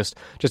Bakhmut just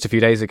a few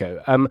days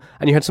ago. And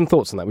you had some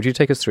thoughts on that. Would you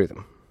take us through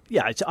them?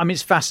 Yeah,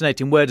 it's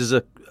fascinating. Where does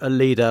a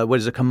leader, where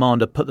does a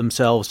commander put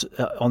themselves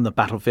on the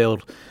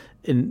battlefield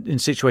in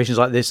situations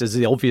like this? There's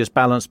the obvious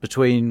balance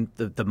between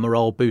the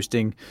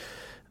morale-boosting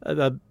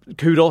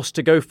kudos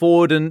to go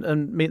forward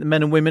and meet the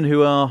men and women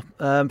who are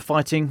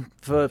fighting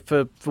for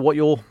what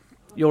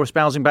you're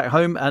espousing back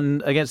home,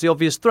 and against the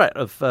obvious threat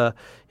of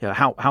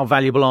how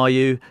valuable are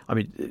you? I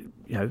mean,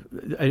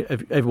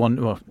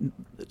 everyone. Well,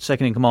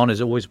 second in command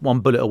is always one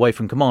bullet away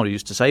from command, we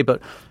used to say.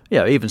 But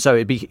even so,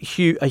 it'd be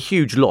a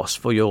huge loss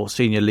for your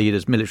senior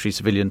leaders, military,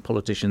 civilian,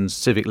 politicians,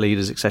 civic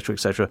leaders, etc.,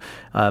 etc.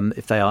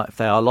 If they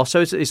are lost. So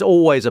it's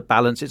always a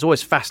balance. It's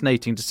always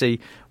fascinating to see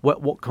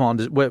what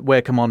commanders,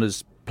 where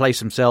commanders place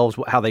themselves,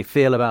 how they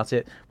feel about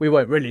it. We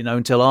won't really know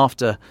until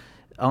after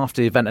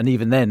the event, and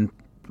even then,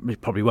 we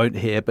probably won't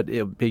hear, but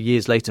it'll be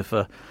years later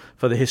for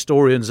the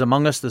historians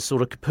among us, the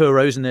sort of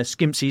Capuros and their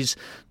skimpsies,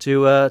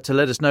 to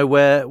let us know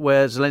where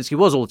Zelensky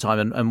was all the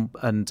time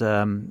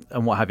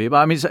and what have you. But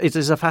I mean, it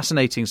is a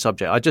fascinating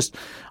subject. I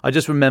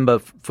just remember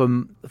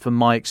from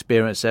my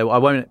experience there. I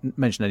won't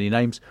mention any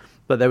names,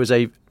 but there was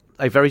a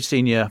very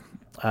senior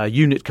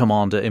unit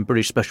commander in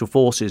British Special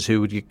Forces who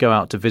would go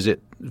out to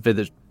visit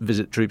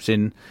troops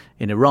in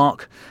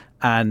Iraq.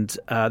 And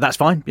that's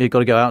fine. You've got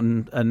to go out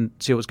and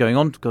see what's going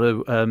on.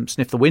 Got to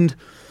sniff the wind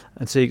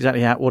and see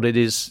exactly what it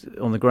is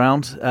on the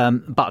ground.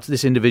 But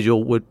this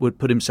individual would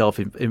put himself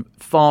in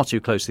far too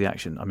close to the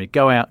action. I mean,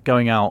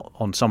 going out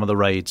on some of the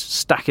raids,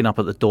 stacking up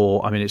at the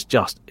door. I mean, it's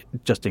just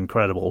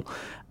incredible.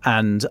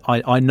 And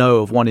I know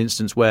of one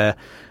instance where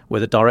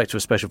the director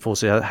of Special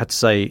Forces had to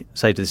say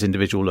to this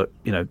individual, look,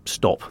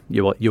 stop.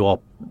 You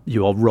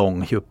are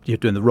wrong. You're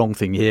doing the wrong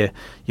thing here.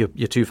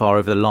 You're too far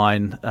over the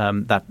line.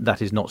 That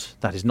is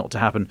not to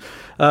happen.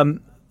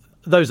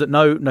 Those that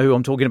know who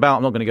I'm talking about.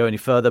 I'm not going to go any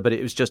further, but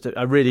it was just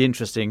a really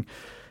interesting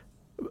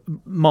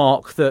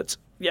mark that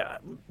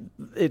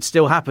it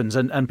still happens,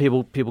 and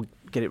people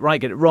get it right,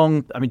 get it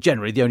wrong. I mean,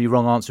 generally the only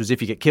wrong answer is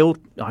if you get killed.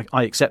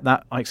 I accept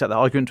that. I accept that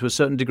argument to a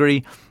certain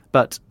degree.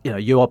 But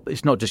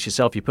it's not just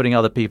yourself. You're putting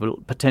other people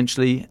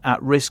potentially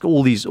at risk.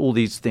 All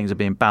these things are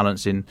being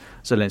balanced in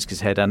Zelensky's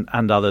head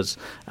and others.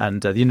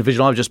 And the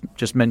individual I've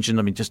just mentioned,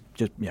 I mean, just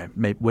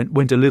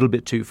went a little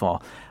bit too far,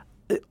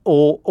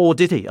 or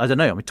did he? I don't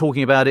know. I mean,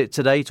 talking about it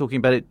today, talking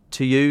about it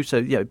to you, so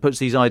it puts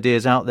these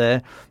ideas out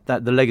there.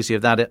 That the legacy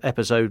of that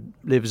episode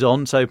lives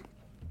on. So,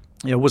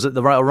 was it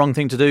the right or wrong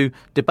thing to do?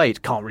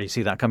 Debate. Can't really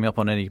see that coming up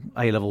on any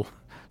A-level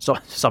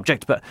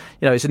subject, but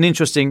it's an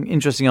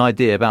interesting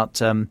idea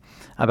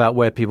about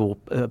where people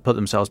put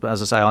themselves. But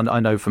as I say, I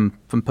know from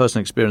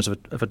personal experience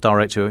of a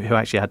director who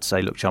actually had to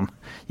say, "Look, chum,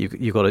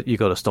 you got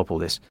to stop all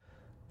this."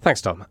 Thanks,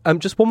 Tom.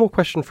 Just one more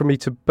question from me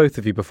to both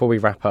of you before we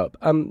wrap up.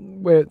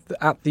 We're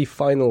at the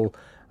final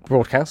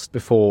broadcast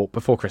before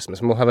Christmas,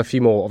 and we'll have a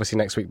few more obviously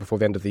next week before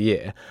the end of the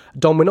year.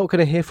 Dom, we're not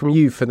going to hear from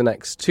you for the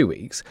next 2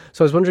 weeks,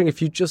 so I was wondering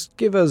if you just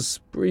give us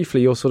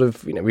briefly your sort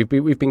of,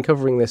 we've been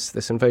covering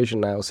this invasion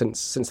now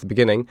since the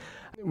beginning.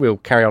 We'll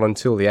carry on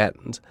until the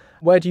end.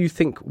 Where do you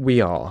think we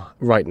are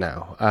right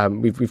now?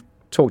 We've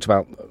talked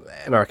about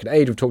American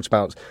aid, we've talked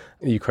about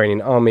the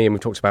Ukrainian army, and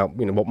we've talked about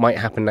what might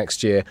happen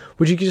next year.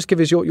 Would you just give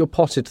us your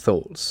potted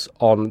thoughts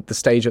on the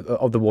stage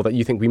of the war that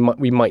you think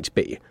we might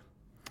be?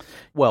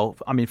 Well,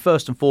 I mean,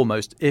 first and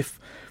foremost, if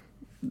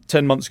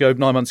 9 months ago,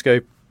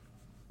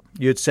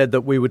 you had said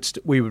that we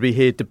would be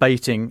here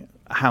debating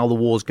how the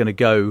war's going to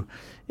go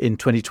in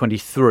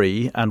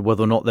 2023 and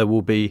whether or not there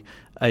will be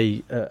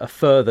a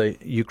further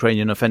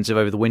Ukrainian offensive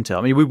over the winter,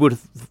 I mean, we would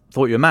have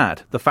thought you were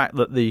mad. The fact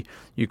that the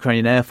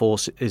Ukrainian Air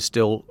Force is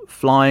still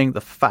flying,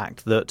 the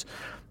fact that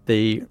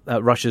the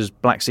Russia's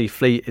Black Sea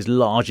Fleet is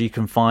largely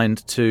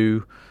confined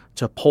to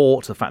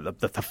port, the fact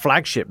that the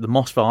flagship, the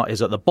Moskva,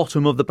 is at the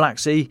bottom of the Black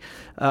Sea.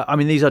 I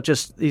mean, these are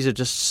just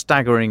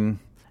staggering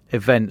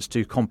events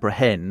to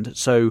comprehend.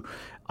 So,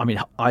 I mean,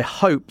 I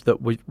hope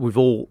that we've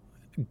all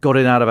got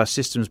it out of our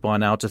systems by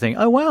now to think,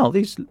 oh wow,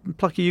 these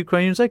plucky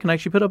Ukrainians, they can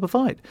actually put up a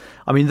fight.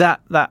 I mean,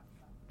 that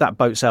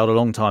boat sailed a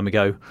long time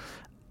ago.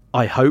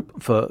 I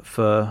hope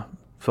for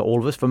all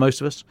of us, for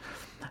most of us.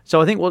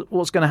 So I think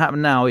what's going to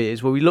happen now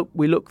is we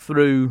look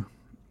through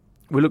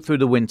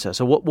the winter.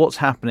 So what's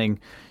happening?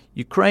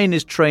 Ukraine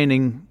is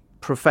training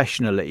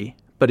professionally,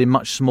 but in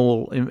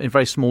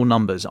very small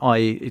numbers.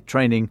 I.e.,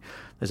 training.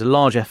 There's a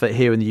large effort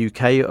here in the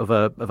UK of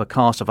a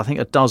cast of I think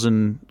a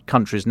dozen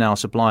countries now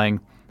supplying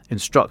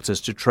instructors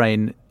to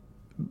train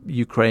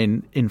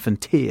Ukraine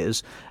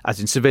infanteers, as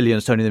in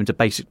civilians, giving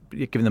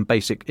them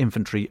basic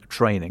infantry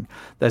training.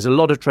 There's a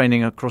lot of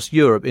training across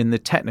Europe in the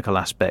technical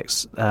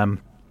aspects,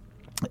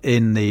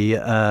 in the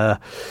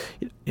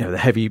the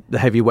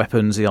heavy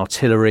weapons, the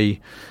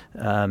artillery,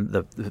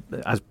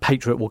 as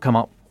Patriot will come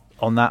up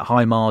on that,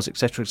 HIMARS,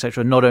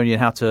 etc., not only in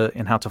how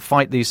to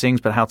fight these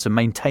things, but how to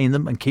maintain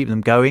them and keep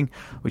them going,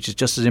 which is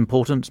just as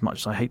important. As much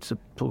as I hate to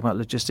talk about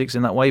logistics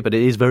in that way, but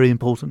it is very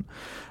important.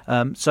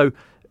 So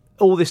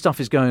all this stuff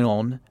is going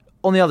on.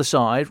 On the other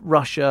side,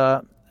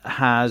 Russia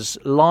has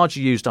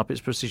largely used up its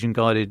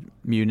precision-guided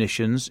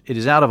munitions. It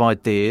is out of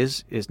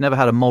ideas. It's never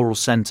had a moral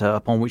centre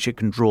upon which it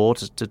can draw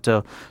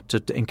to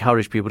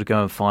encourage people to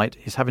go and fight.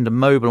 It's having to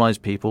mobilise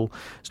people.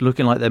 It's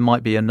looking like there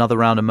might be another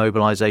round of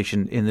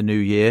mobilisation in the new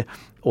year,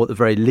 or at the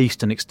very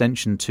least an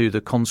extension to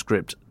the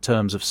conscript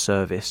terms of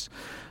service.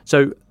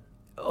 So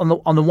on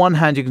the one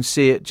hand, you can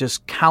see it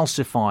just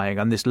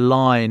calcifying, and this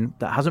line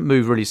that hasn't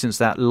moved really since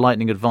that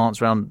lightning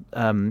advance around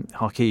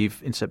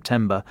Kharkiv in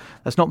September.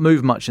 That's not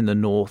moved much in the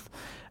north.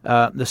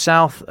 The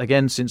south,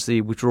 again, since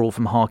the withdrawal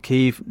from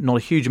Kharkiv, not a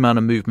huge amount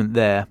of movement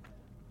there.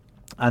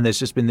 And there's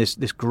just been this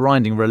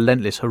grinding,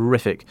 relentless,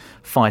 horrific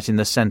fight in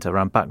the centre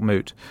around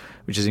Bakhmut,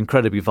 which is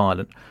incredibly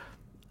violent.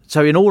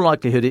 So in all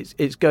likelihood,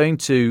 it's going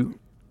to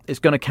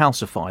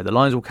calcify. The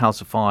lines will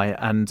calcify,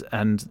 and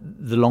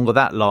the longer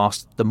that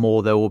lasts, the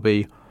more there will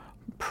be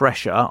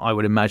pressure, I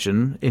would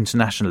imagine,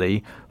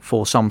 internationally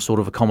for some sort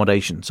of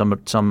accommodation,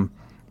 some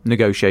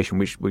negotiation,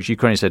 which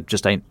Ukraine said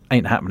just ain't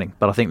happening.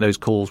 But I think those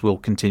calls will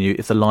continue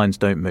if the lines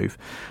don't move.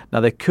 Now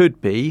there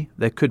could be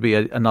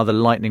another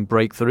lightning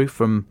breakthrough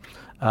from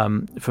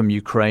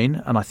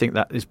Ukraine, and I think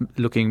that is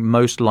looking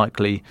most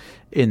likely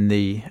in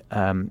the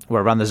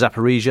around the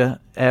Zaporizhia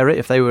area.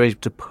 If they were able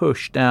to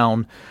push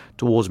down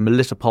towards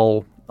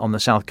Melitopol on the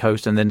south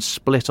coast and then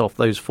split off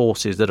those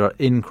forces that are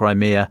in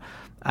Crimea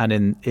and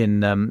in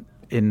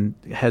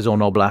Kherson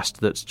Oblast,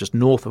 that's just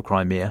north of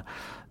Crimea,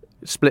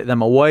 split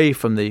them away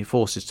from the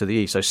forces to the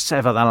east, so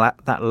sever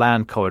that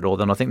land corridor,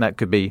 then I think that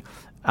could be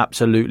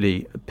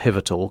absolutely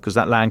pivotal, because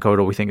that land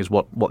corridor, we think, is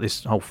what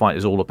this whole fight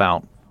is all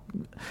about.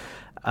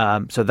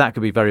 So that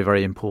could be very,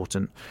 very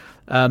important.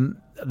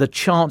 The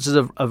chances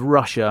of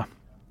Russia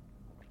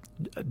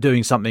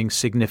doing something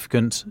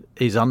significant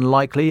is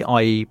unlikely,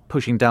 i.e.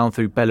 pushing down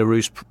through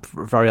Belarus,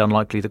 very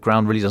unlikely. The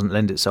ground really doesn't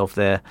lend itself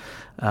there.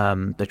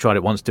 They tried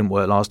it once, didn't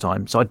work last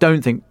time. So I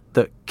don't think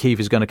that Kyiv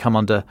is going to come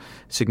under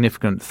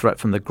significant threat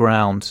from the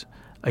ground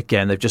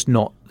again. They've just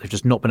not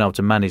been able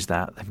to manage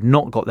that. They've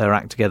not got their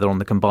act together on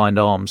the combined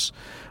arms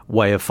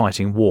way of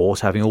fighting wars,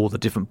 having all the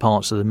different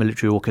parts of the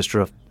military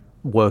orchestra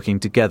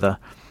working together.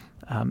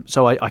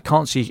 So I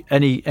can't see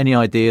any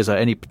ideas or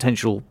any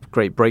potential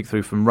great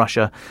breakthrough from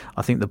Russia.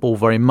 I think the ball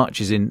very much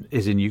is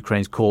in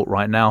Ukraine's court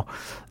right now.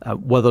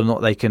 Whether or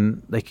not they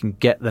can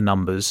get the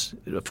numbers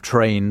of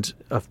trained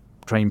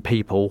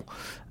people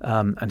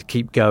and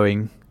keep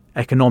going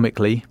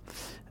economically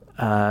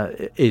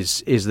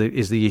is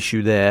the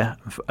issue there.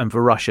 And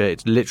for Russia,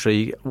 it's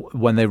literally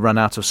when they run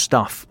out of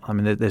stuff. I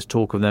mean, there's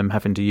talk of them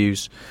having to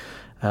use.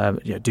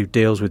 Do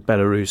deals with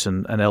Belarus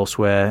and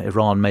elsewhere,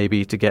 Iran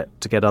maybe, to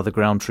get other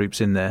ground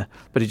troops in there,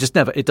 but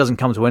it doesn't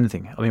come to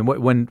anything. I mean,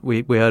 when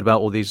we heard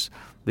about all these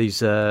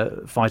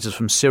fighters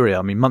from Syria,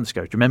 I mean, months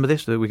ago, do you remember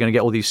this? That we're going to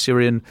get all these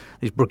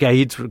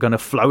brigades were going to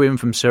flow in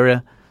from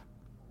Syria.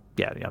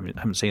 Yeah, I mean, I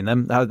haven't seen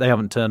them. They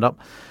haven't turned up.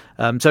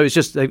 So it's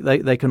just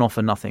they can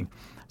offer nothing.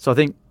 So I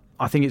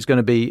think it's going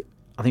to be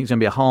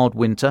a hard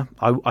winter.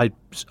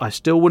 I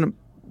still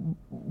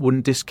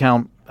wouldn't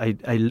discount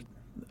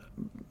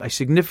a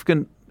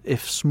significant,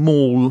 if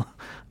small,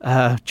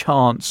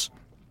 chance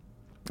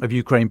of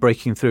Ukraine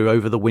breaking through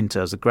over the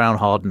winter. As the ground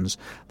hardens,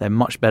 they're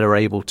much better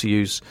able to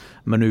use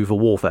manoeuvre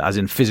warfare, as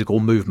in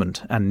physical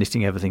movement and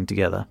knitting everything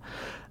together.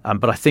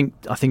 But I think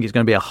it's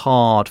going to be a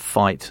hard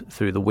fight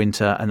through the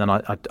winter, and then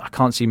I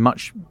can't see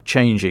much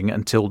changing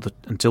until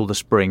the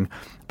spring.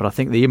 But I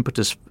think the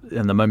impetus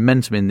and the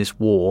momentum in this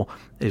war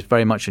is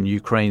very much in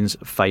Ukraine's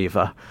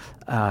favour.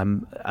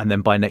 And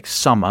then by next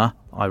summer,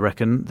 I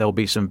reckon there'll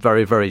be some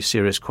very, very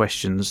serious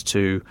questions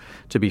to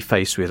be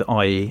faced with,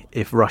 i.e.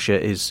 if Russia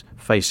is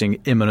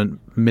facing imminent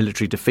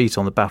military defeat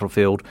on the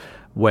battlefield,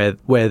 where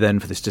then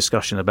for this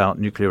discussion about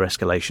nuclear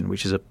escalation,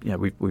 which is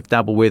we've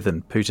dabbled with,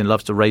 and Putin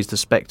loves to raise the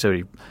spectre.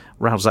 He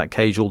rattles that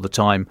cage all the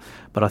time.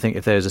 But I think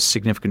if there's a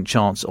significant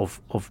chance of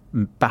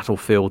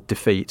battlefield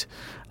defeat,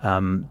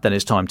 then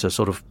it's time to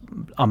sort of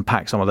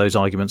unpack some of those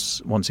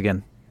arguments once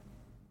again.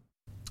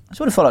 I just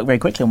want to follow up very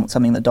quickly on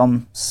something that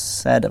Dom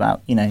said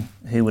about,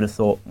 who would have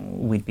thought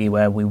we'd be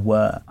where we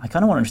were. I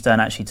kind of want to return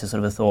actually to sort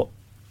of a thought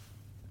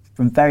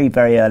from very,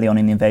 very early on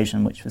in the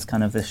invasion, which was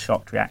kind of this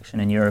shocked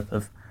reaction in Europe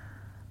of,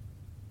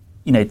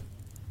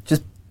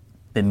 just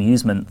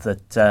bemusement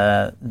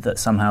that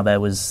somehow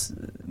there was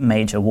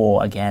major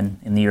war again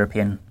in the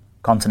European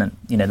continent,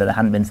 that there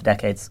hadn't been for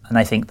decades. And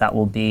I think that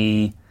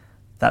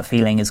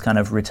feeling is kind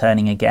of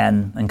returning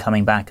again and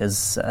coming back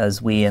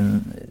as we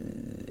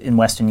in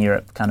Western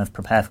Europe kind of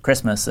prepare for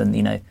Christmas.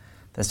 And,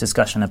 there's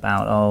discussion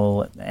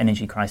about,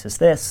 energy crisis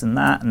this and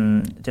that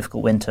and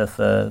difficult winter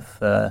for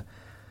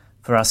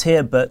us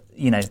here. But,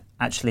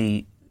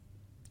 actually,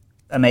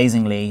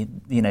 amazingly,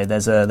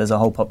 there's a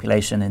whole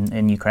population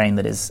in Ukraine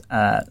that is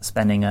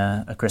spending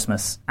a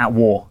Christmas at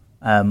war,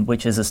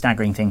 which is a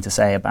staggering thing to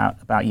say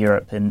about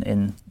Europe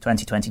in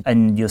 2020.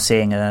 And you're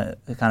seeing a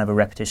kind of a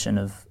repetition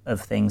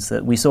of things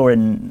that we saw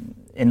in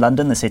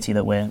London, the city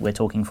that we're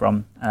talking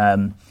from,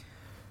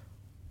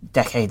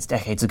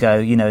 decades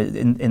ago.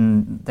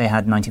 They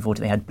had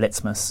 1940, they had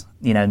Blitzmas,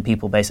 and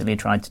people basically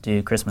tried to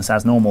do Christmas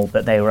as normal,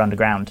 but they were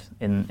underground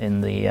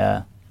in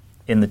the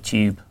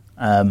tube,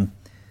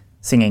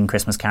 singing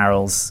Christmas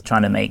carols,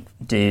 trying to make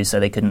do so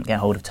they couldn't get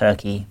hold of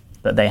turkey,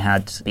 but they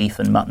had beef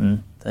and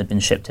mutton that had been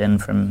shipped in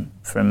from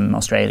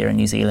Australia and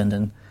New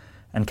Zealand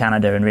and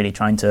Canada, and really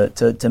trying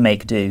to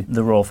make do.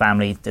 The royal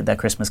family did their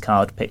Christmas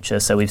card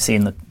picture, so we've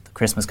seen the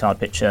Christmas card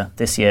picture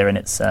this year, and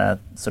it's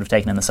sort of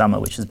taken in the summer,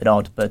 which is a bit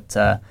odd, but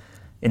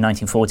in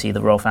 1940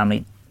 the royal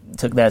family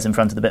took theirs in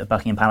front of the bit of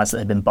Buckingham Palace that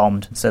had been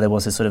bombed, so there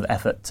was this sort of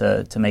effort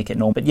to make it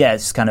normal. But yeah,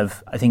 it's kind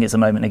of, I think it's a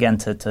moment again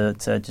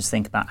to just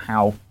think about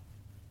how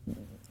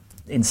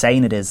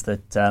insane it is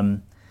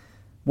that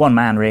one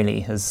man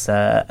really has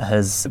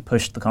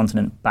pushed the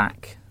continent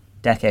back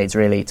decades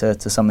really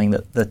to something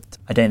that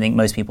I don't think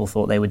most people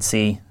thought they would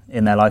see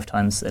in their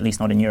lifetimes, at least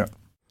not in Europe.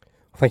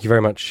 Thank you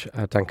very much,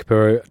 Dan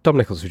Capuro. Dom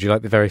Nichols, would you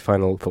like the very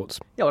final thoughts?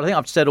 Yeah, well, I think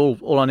I've said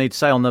all I need to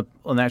say on the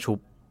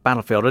actual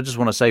battlefield. I just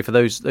want to say for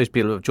those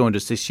people who have joined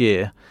us this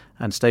year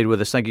and stayed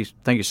with us, thank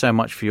you so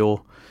much for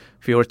your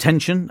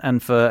attention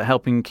and for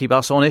helping keep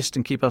us honest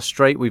and keep us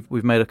straight.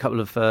 We've made a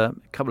couple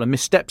of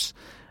missteps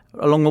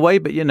along the way,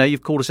 but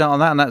you've called us out on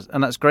that,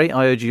 and that's great.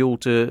 I urge you all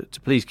to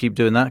please keep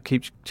doing that.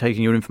 Keep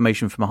taking your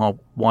information from a whole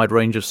wide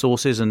range of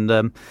sources,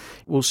 and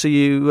we'll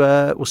see you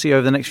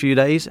over the next few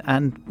days,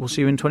 and we'll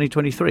see you in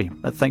 2023.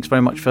 Thanks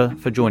very much for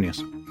joining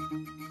us.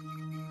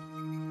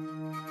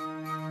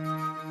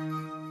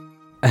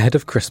 Ahead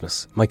of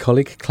Christmas, my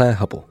colleague Claire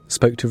Hubble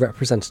spoke to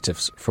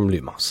representatives from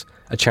Lumos,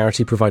 a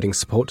charity providing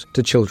support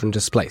to children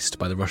displaced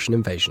by the Russian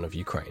invasion of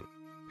Ukraine.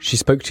 She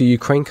spoke to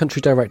Ukraine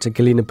Country Director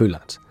Galina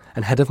Bulat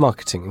and Head of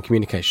Marketing and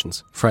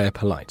Communications, Freya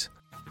Polite.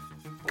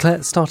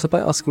 Claire started by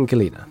asking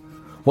Galina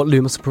what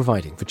Lumos are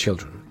providing for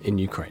children in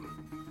Ukraine.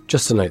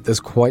 Just a note, there's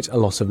quite a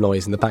lot of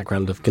noise in the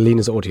background of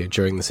Galina's audio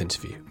during this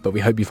interview, but we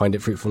hope you find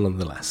it fruitful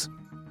nonetheless.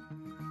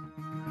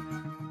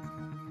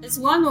 As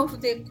one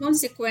of the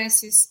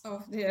consequences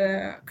of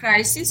the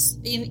crisis,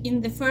 in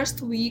the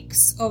first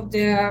weeks of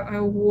the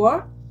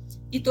war,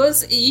 it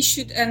was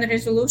issued a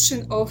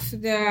resolution of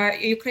the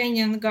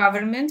Ukrainian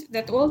government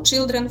that all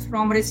children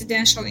from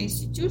residential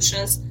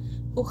institutions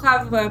who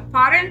have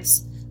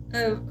parents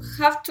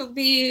have to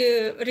be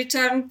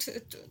returned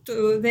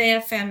to their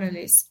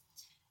families.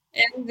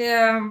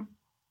 And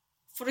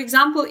for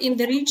example, in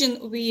the region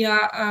we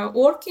are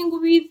working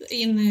with,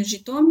 in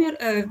Zhytomyr,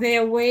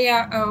 there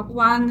were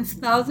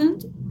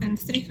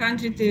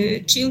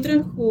 1,300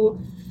 children who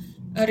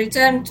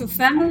returned to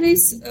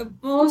families.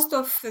 Most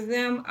of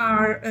them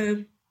are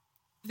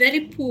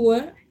very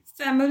poor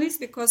families,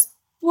 because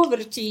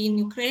poverty in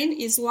Ukraine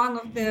is one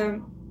of the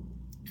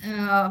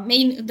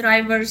main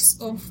drivers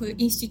of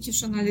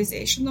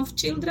institutionalization of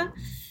children.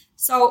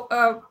 So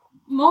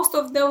most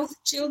of those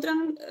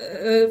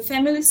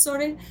families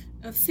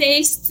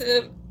faced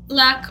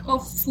lack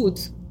of food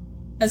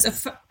as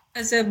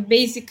a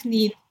basic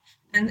need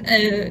and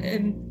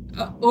an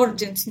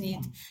urgent need.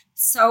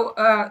 So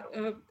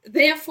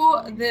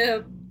therefore,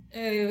 the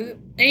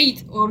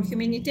aid or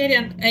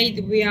humanitarian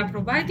aid we are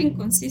providing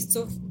consists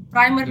of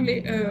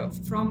primarily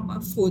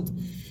from food.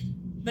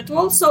 But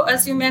also,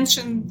 as you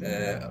mentioned,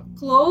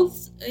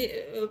 clothes,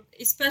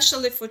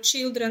 especially for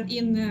children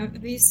in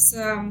these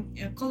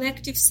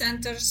collective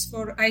centers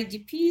for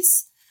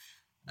IDPs,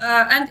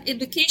 and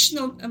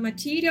educational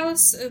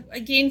materials,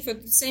 again for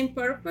the same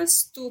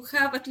purpose, to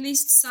have at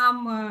least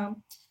some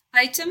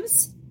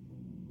items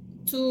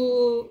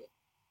to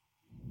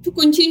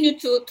continue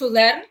to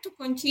learn, to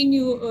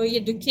continue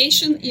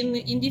education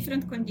in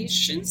different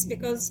conditions,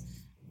 because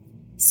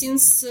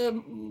since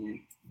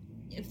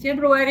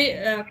February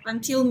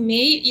until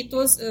May, it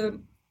was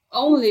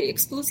only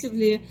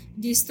exclusively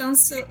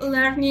distance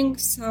learning.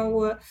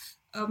 So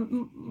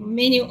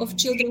many of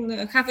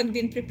children haven't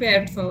been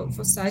prepared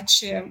for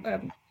such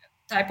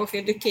type of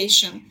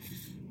education.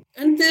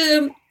 And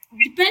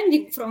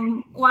depending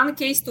from one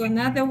case to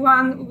another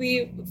one,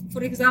 we,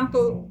 for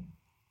example,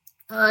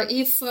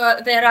 if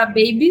there are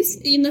babies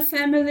in a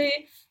family,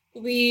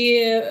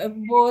 We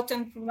bought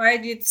and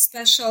provided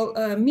special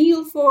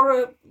meal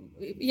for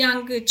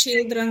young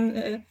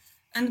children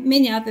and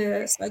many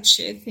other such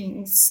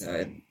things,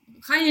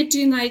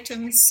 hygiene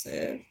items,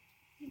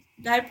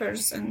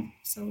 diapers, and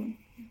so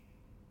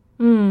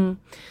on.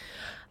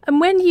 And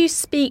when you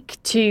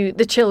speak to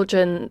the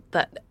children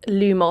that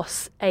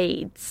Lumos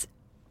aids,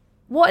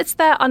 what is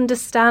their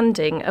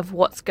understanding of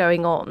what's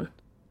going on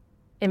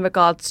in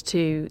regards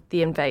to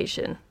the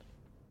invasion?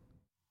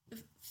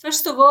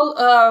 First of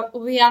all,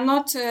 we are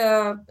not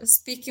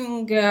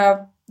speaking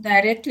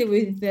directly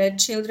with the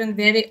children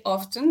very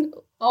often,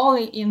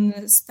 only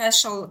in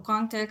special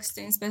context,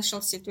 in special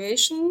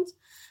situations,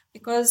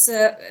 because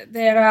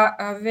there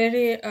are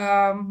very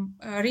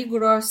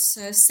rigorous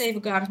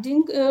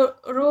safeguarding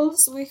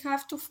rules we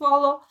have to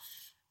follow.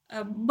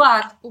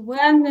 But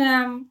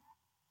when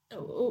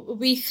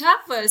we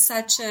have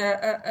such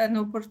an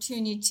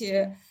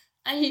opportunity,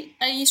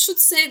 I should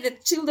say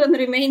that children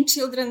remain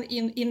children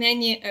in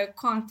any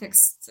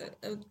context.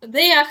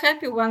 They are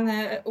happy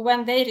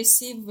when they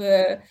receive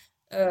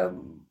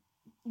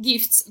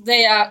gifts.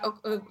 They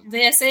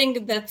are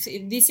saying that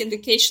these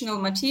educational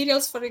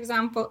materials, for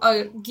example,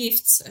 are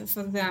gifts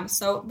for them.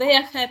 So they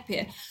are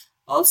happy.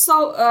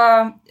 Also,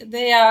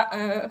 they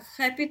are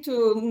happy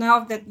to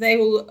know that they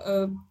will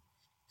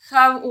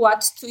have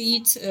what to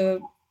eat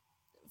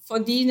for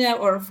dinner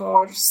or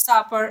for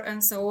supper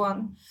and so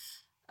on.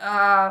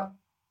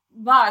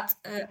 But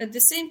at the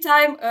same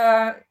time,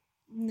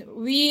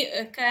 we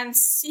can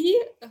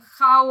see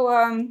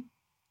how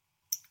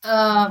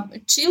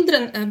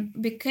children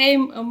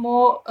became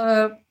more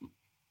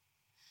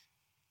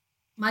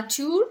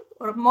mature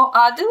or more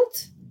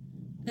adult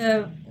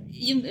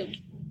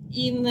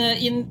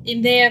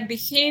in their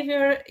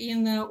behavior,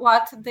 in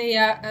what they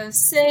are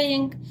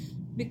saying,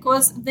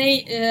 because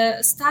they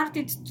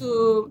started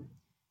to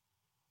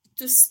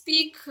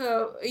speak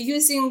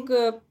using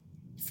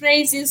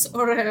phrases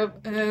or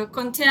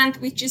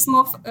content which is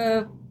more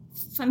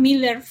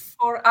familiar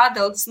for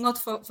adults, not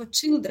for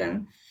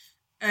children.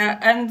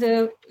 And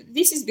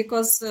this is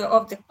because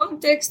of the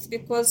context,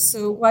 because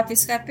what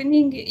is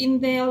happening in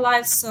their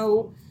lives.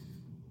 So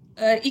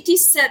it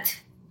is sad,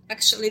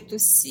 actually, to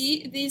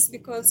see this,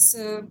 because,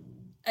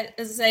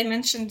 as I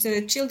mentioned,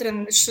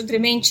 children should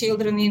remain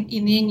children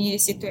in any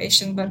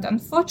situation. But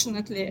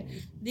unfortunately,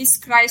 this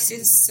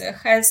crisis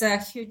has a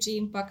huge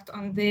impact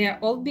on their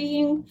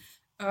well-being,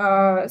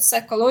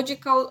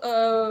 psychological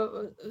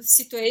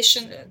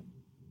situation.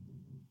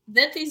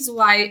 That is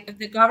why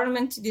the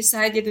government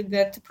decided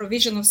that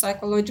provision of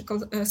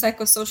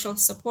psychosocial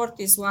support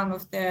is one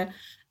of the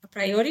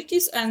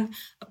priorities. And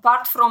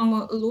apart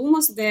from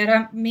Lumos, there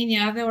are many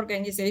other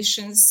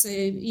organizations,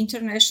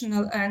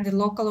 international and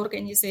local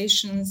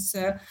organizations,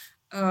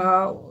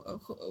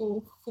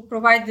 who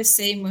provide the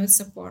same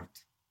support.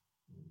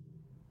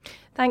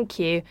 Thank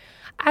you.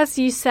 As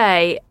you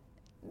say,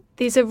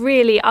 these are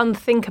really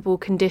unthinkable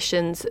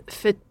conditions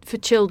for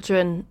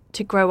children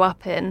to grow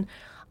up in.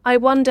 I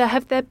wonder,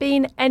 have there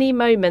been any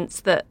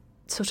moments that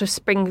sort of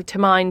spring to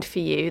mind for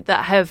you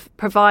that have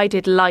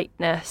provided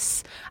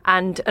lightness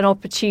and an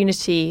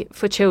opportunity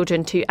for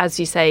children to, as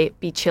you say,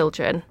 be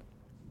children?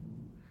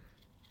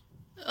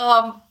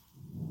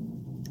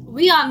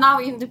 We are now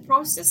in the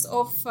process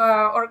of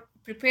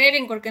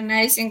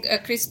organizing a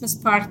Christmas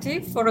party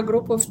for a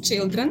group of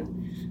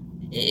children.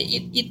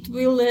 It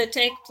will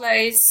take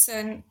place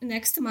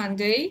next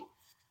Monday.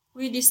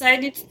 We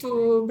decided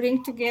to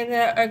bring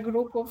together a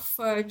group of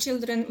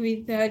children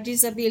with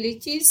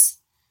disabilities,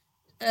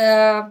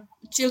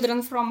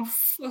 children from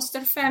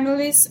foster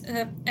families,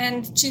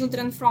 and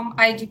children from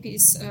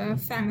IDPs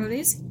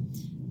families.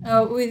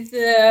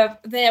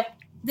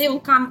 They will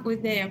come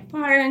with their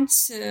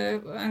parents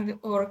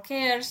or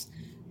cares,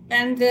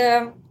 and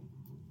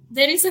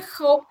there is a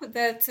hope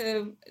that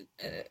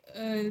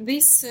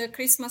this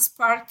Christmas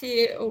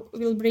party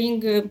will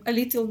bring a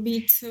little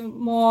bit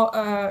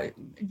more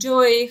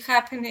joy,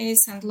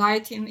 happiness, and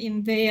light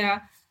in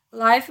their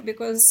life,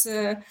 because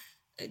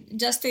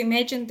just to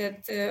imagine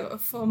that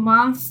for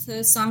months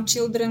some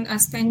children are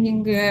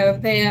spending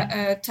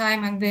their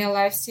time and their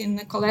lives in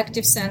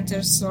collective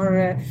centers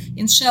or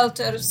in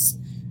shelters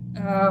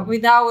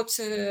without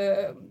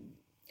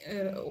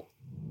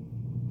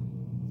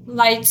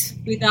light,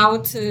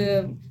 without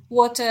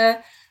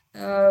water,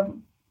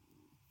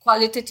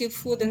 qualitative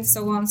food, and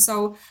so on.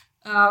 So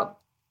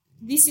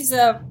this is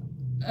a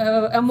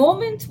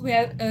moment we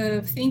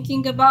are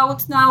thinking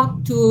about now,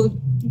 to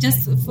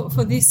just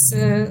for this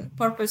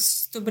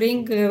purpose, to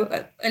bring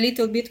a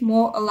little bit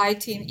more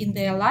light in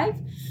their life.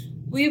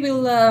 We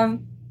will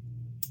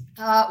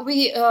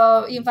we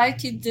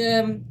invited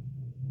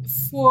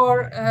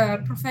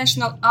 4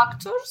 professional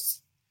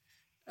actors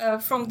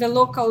from the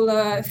local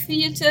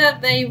theater.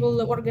 They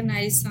will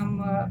organize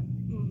some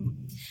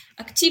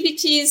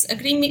activities,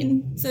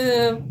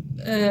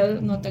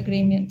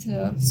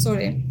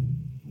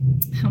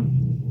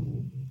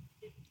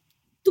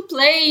 to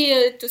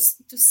play,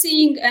 to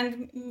sing,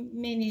 and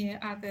many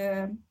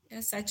other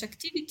such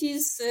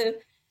activities.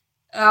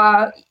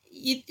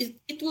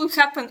 it will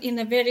happen in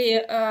a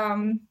very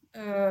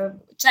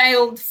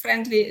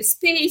child-friendly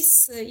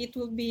space. It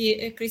will be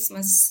a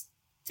Christmas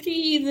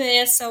tree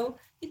there, so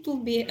it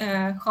will be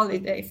a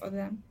holiday for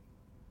them.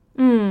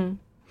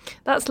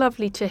 That's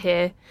lovely to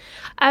hear.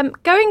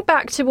 Going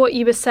back to what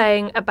you were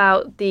saying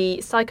about the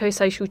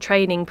psychosocial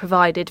training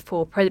provided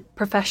for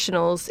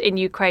professionals in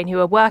Ukraine who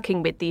are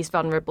working with these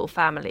vulnerable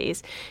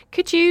families,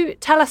 could you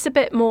tell us a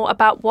bit more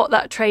about what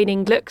that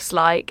training looks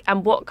like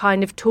and what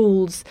kind of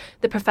tools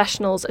the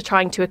professionals are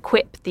trying to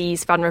equip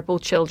these vulnerable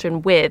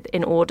children with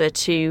in order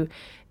to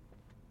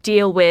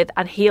deal with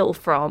and heal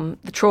from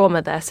the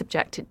trauma they're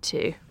subjected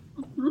to?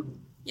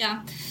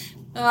 Yeah.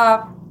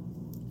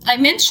 I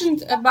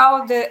mentioned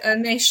about the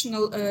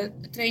National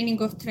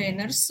Training of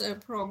Trainers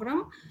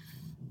program.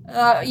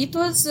 It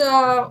was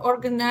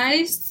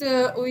organized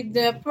with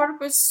the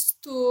purpose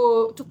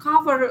to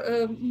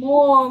cover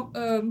more,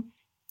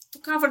 to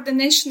cover the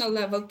national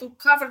level, to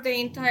cover the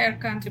entire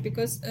country,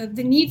 because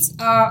the needs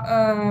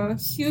are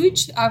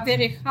huge, are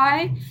very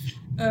high.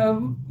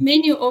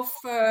 Many of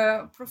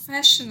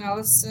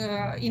professionals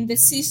in the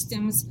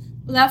systems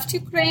left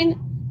Ukraine,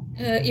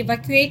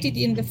 evacuated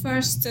in the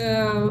first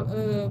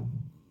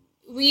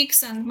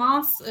weeks and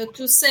months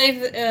to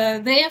save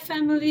their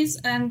families,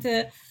 and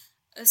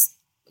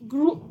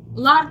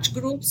large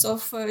groups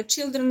of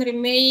children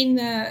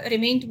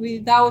remained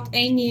without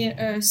any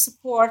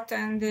support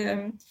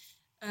and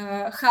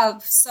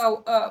help.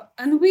 So,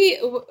 and we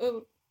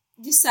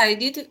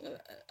decided,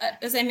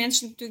 as I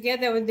mentioned,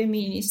 together with the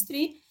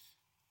ministry,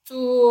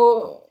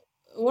 to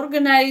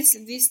organize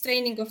this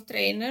training of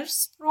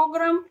trainers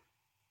program.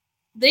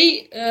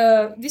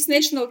 These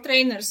national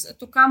trainers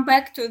to come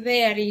back to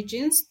their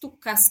regions, to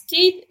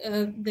cascade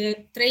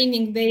the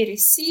training they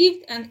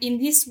received, and in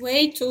this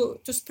way to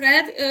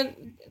spread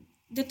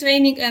the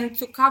training and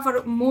to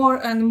cover more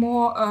and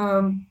more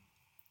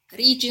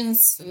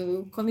regions,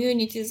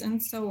 communities,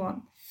 and so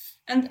on.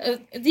 And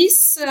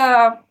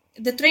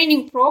the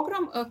training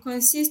program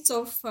consists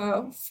of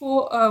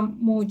 4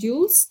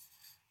 modules.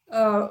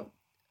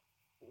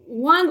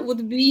 One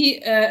would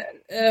be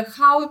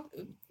how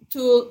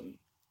to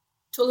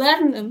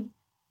learn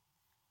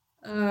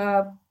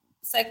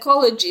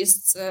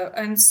psychologists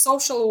and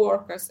social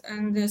workers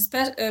and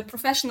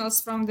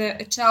professionals from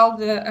the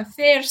child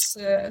affairs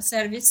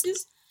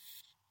services,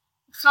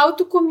 how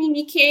to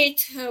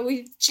communicate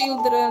with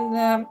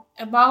children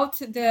about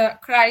the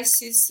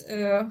crisis,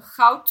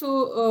 how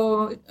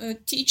to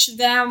teach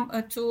them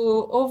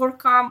to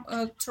overcome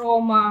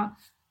trauma,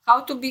 how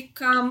to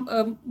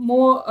become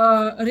more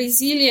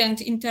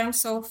resilient in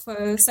terms of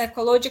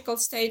psychological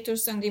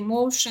status and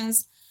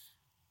emotions,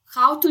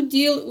 how to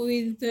deal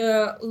with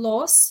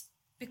loss,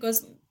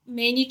 because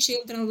many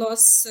children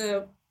lost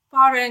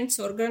parents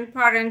or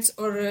grandparents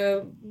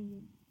or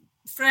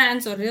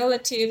friends or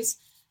relatives.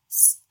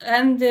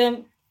 And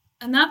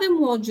another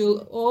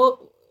module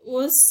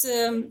was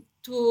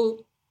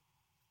to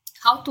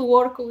how to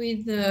work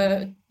with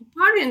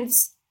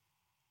parents,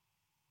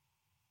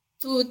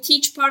 to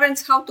teach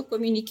parents how to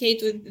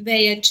communicate with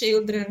their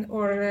children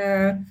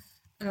or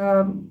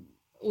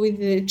with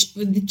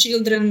the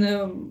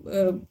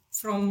children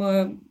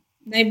from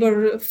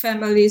neighbor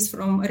families,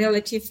 from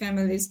relative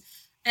families.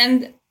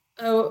 And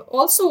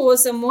also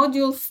was a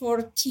module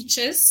for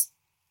teachers,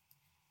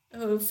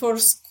 for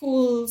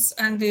schools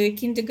and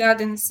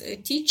kindergartens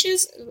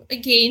teachers,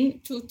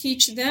 again, to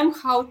teach them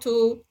how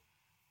to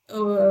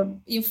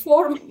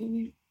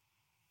inform,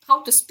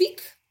 how to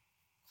speak,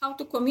 how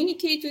to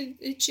communicate with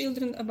the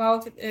children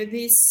about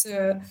these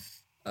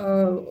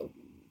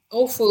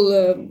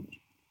awful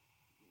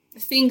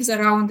things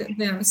around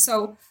them.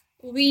 So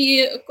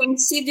we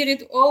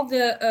considered all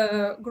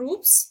the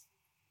groups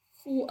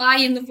who are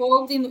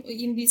involved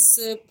in these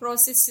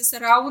processes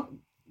around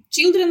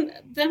children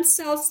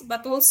themselves,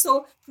 but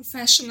also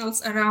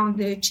professionals around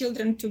the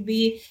children to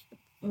be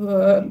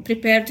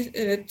prepared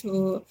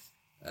to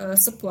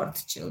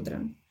support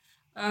children.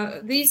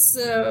 These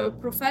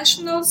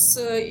professionals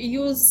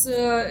use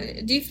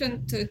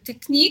different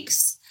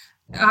techniques: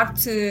 art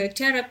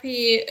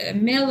therapy,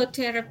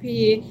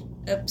 melotherapy,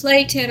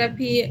 play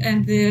therapy,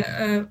 and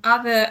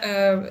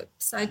other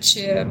such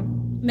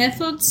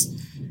methods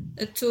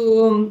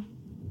to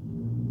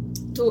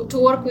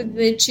work with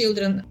the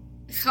children.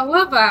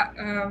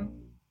 However,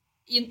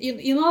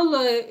 in all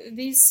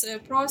these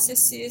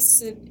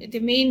processes, the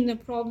main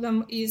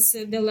problem is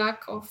the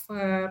lack of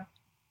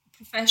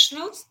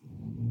professionals.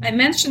 I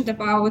mentioned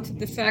about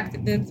the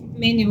fact that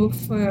many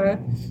of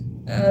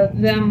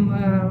them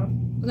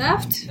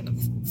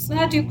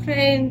fled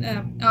Ukraine,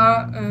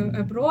 are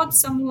abroad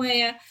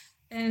somewhere,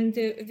 and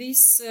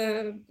this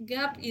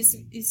gap is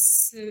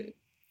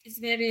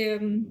very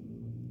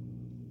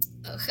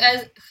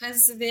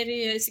has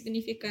very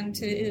significant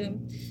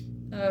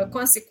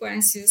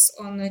consequences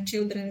on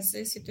children's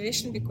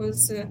situation,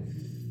 because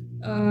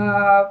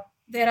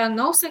there are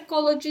no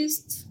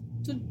psychologists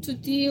to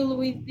deal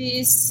with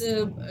this.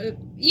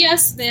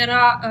 Yes, there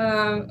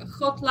are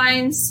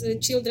hotlines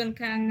children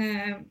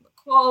can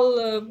call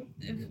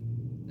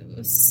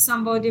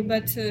somebody,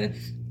 but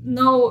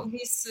no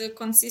this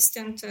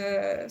consistent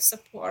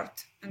support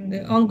and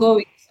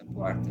ongoing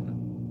support.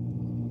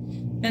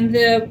 And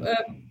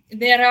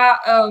there are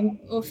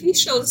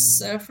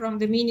officials from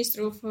the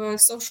Ministry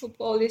of Social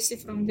Policy,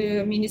 from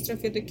the Ministry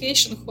of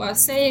Education, who are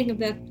saying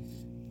that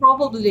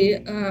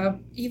probably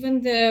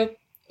even the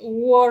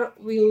war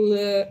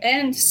will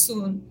end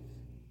soon.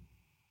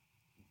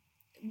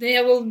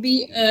 There will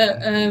be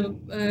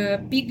a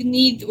big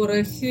need or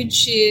a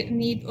huge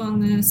need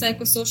on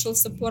psychosocial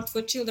support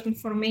for children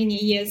for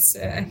many years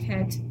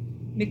ahead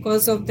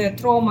because of the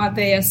trauma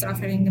they are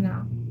suffering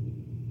now.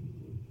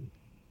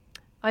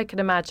 I can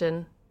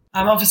imagine.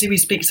 Obviously, we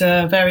speak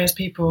to various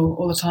people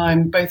all the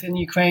time, both in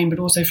Ukraine, but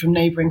also from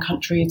neighbouring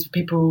countries,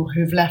 people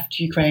who've left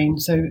Ukraine,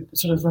 so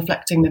sort of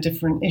reflecting the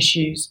different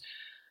issues.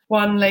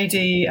 One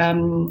lady,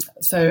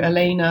 so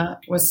Elena,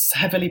 was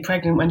heavily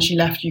pregnant when she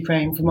left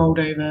Ukraine from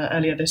Moldova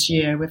earlier this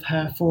year with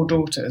her 4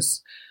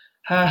 daughters.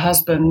 Her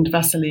husband,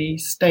 Vasily,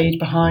 stayed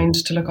behind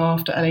to look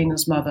after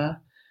Elena's mother.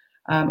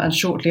 And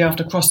shortly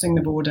after crossing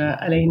the border,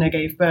 Elena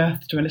gave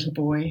birth to a little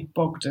boy,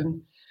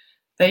 Bogdan.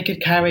 They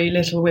could carry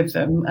little with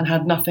them and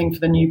had nothing for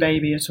the new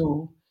baby at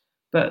all.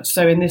 But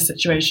so in this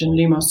situation,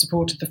 Lumos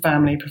supported the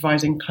family,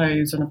 providing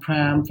clothes and a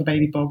pram for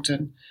baby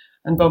Bogdan.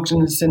 And Bogdan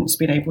has since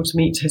been able to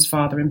meet his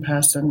father in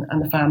person,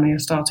 and the family are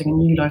starting a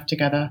new life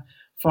together,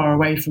 far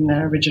away from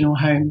their original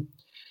home.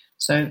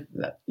 So,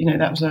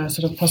 that was a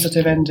sort of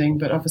positive ending,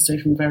 but obviously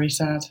from a very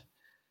sad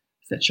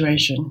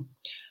situation.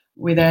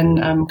 We then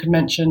could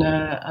mention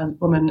a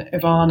woman,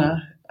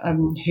 Ivana,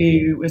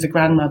 who was a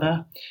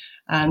grandmother,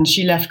 and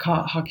she left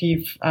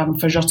Kharkiv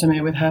for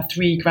Zhytomyr with her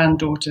 3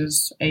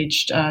 granddaughters,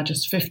 aged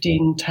just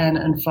 15, 10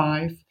 and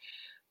 5.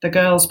 The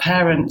girls'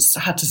 parents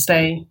had to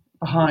stay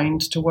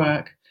behind to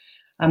work.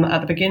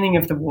 At the beginning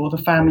of the war, the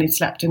family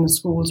slept in the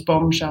school's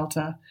bomb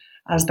shelter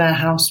as their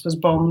house was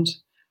bombed.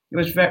 It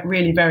was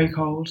really very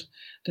cold.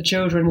 The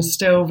children are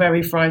still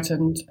very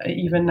frightened.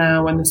 Even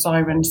now, when the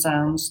siren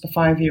sounds, the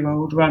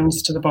 5-year-old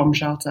runs to the bomb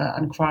shelter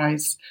and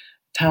cries,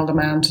 "Tell the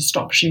man to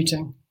stop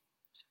shooting."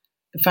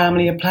 The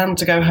family had planned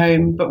to go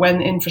home, but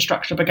when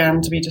infrastructure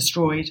began to be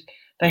destroyed,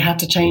 they had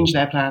to change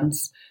their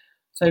plans.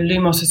 So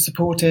Lumos has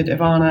supported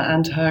Ivana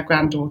and her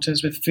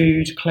granddaughters with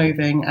food,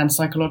 clothing and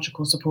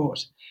psychological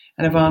support.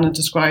 And Ivana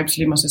describes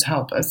Lumos'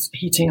 help as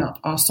heating up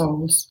our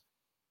souls.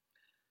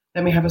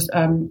 Then we have a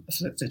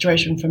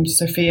situation from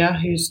Sophia,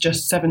 who's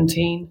just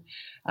 17.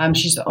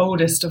 She's the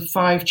oldest of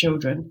 5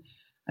 children,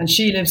 and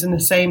she lives in the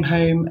same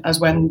home as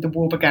when the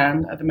war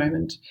began at the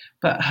moment.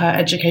 But her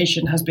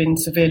education has been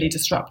severely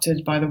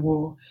disrupted by the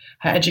war.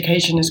 Her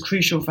education is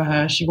crucial for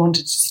her. She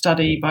wanted to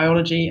study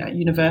biology at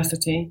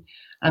university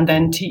and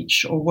then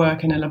teach or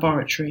work in a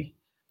laboratory.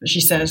 But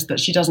she says that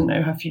she doesn't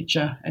know her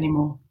future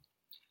anymore.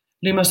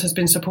 Lumos has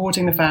been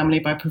supporting the family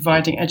by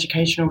providing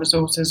educational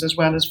resources as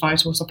well as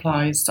vital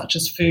supplies such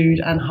as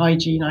food and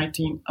hygiene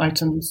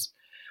items.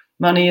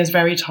 Money is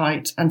very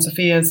tight, and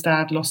Sophia's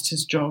dad lost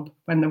his job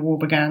when the war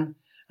began,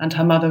 and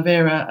her mother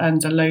Vera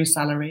earns a low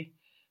salary.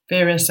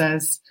 Vera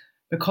says,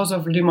 "Because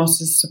of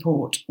Lumos'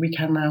 support, we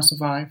can now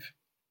survive."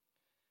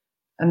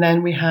 And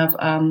then we have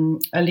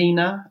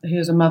Alina, who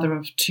is a mother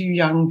of 2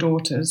 young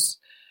daughters,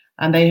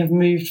 and they have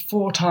moved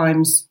 4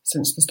 times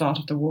since the start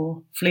of the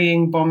war,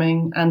 fleeing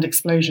bombing and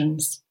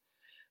explosions.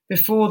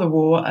 Before the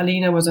war,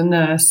 Alina was a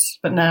nurse,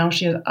 but now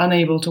she is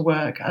unable to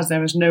work as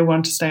there is no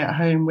one to stay at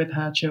home with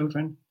her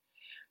children.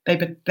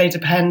 They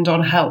depend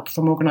on help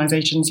from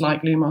organisations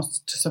like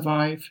Lumos to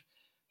survive,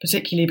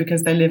 particularly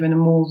because they live in a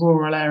more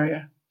rural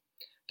area.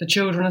 The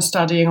children are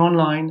studying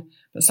online,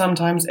 but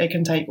sometimes it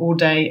can take all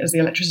day as the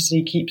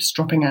electricity keeps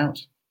dropping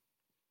out.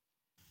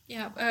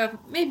 Yeah,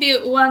 maybe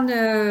one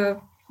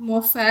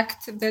more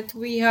fact that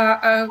we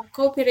are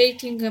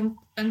cooperating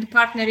and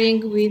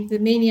partnering with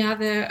many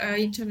other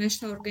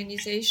international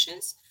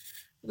organizations.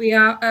 We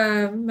are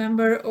a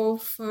member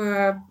of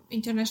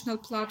international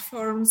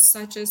platforms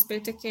such as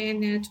BetaK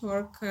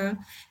Network,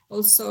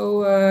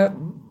 also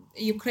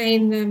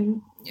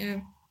Ukraine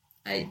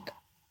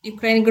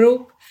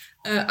group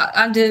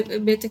under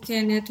BetaK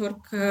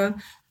Network.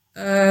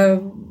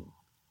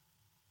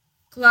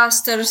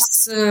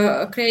 Clusters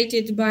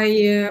created by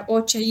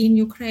OCHA in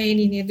Ukraine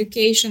in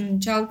education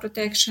and child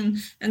protection.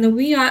 And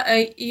we are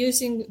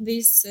using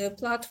these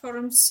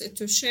platforms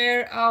to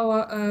share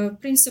our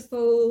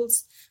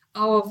principles,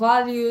 our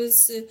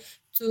values,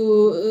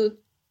 to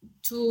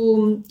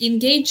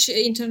engage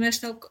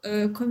international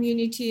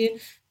community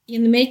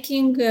in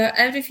making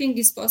everything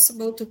is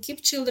possible to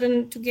keep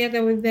children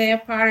together with their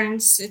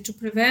parents, to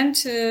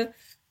prevent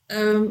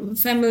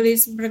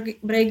families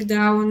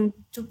breakdown,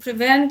 to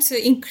prevent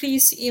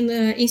increase in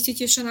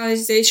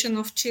institutionalization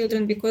of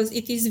children, because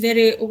it is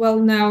very well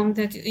known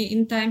that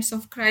in times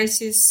of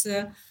crisis,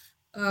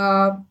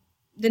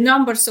 the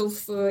numbers of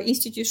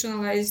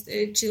institutionalized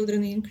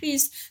children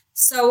increase.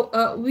 So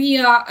we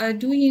are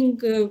doing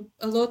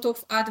a lot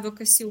of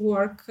advocacy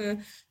work,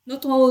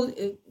 not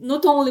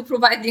only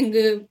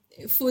providing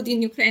food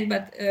in Ukraine,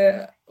 but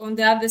on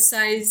the other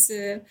side,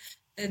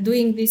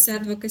 doing this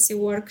advocacy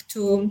work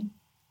to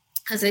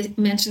as I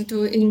mentioned,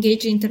 to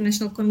engage the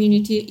international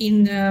community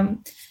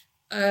in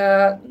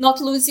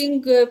not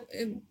losing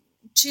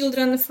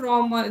children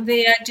from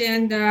the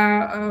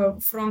agenda,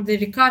 from the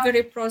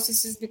recovery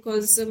processes,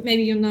 because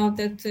maybe you know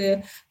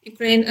that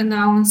Ukraine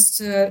announced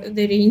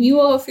the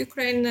renewal of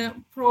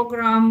Ukraine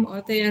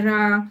program. There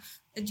are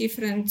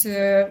different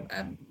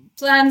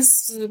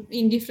plans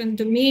in different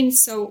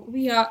domains. So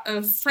we are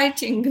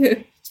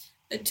fighting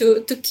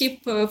to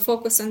keep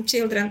focus on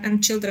children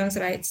and children's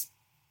rights.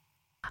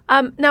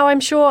 Now, I'm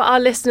sure our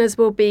listeners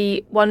will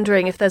be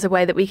wondering if there's a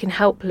way that we can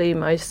help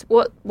Lumos.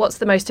 What's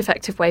the most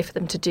effective way for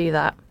them to do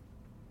that?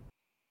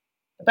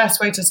 The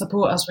best way to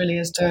support us really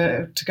is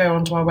to go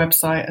onto our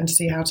website and to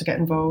see how to get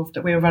involved.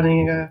 We are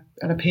running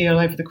an appeal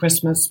over the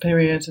Christmas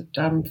period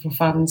for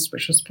funds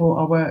which will support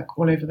our work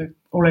all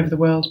over the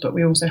world. But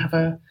we also have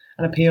an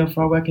appeal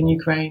for our work in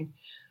Ukraine.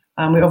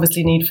 We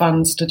obviously need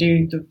funds to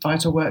do the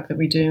vital work that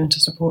we do and to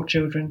support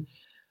children.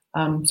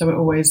 So we're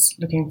always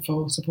looking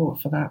for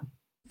support for that.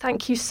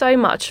 Thank you so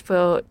much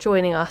for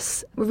joining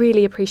us. We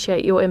really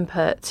appreciate your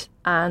input,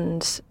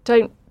 and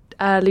don't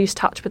lose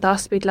touch with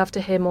us. We'd love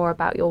to hear more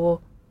about your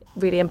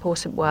really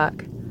important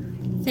work.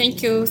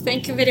 Thank you.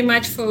 Thank you very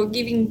much for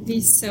giving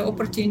this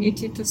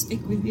opportunity to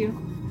speak with you.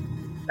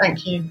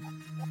 Thank you.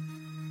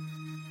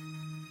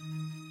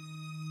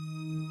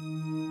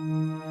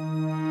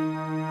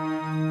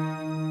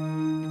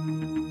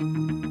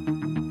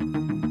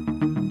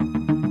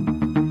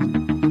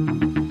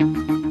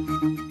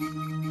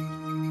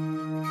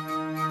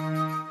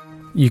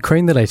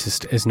 Ukraine the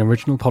Latest is an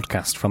original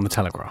podcast from The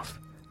Telegraph.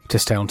 To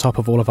stay on top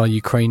of all of our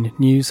Ukraine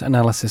news,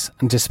 analysis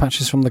and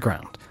dispatches from the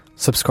ground,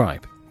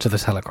 subscribe to The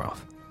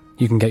Telegraph.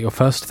 You can get your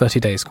first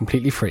 30 days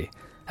completely free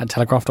at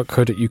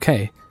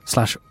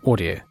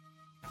telegraph.co.uk/audio.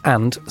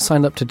 And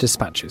sign up to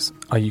Dispatches,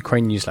 our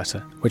Ukraine newsletter,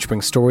 which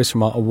brings stories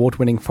from our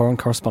award-winning foreign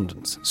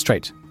correspondents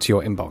straight to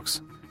your inbox.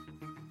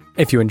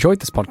 If you enjoyed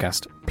this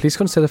podcast, please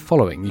consider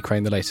following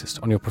Ukraine the Latest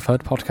on your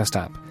preferred podcast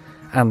app.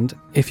 And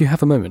if you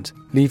have a moment,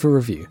 leave a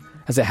review,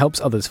 as it helps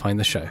others find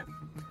the show.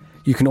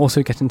 You can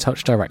also get in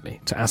touch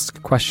directly to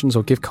ask questions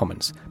or give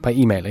comments by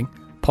emailing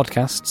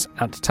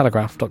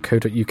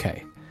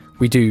podcasts@telegraph.co.uk.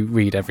 We do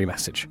read every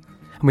message,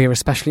 and we are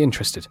especially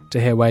interested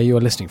to hear where you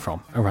are listening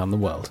from around the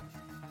world.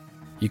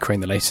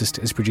 Ukraine the Latest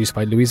is produced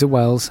by Louisa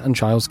Wells and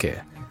Giles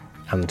Gear,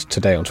 and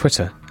today on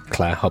Twitter,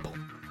 Claire Hubble.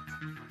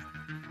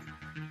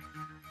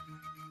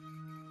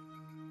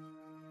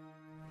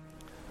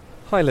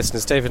 Hi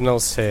listeners, David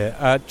Knowles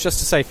here. Just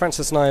to say,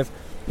 Francis and I have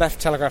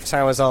left Telegraph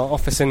Towers, our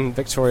office in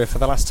Victoria, for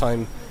the last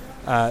time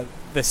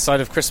this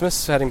side of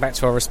Christmas, heading back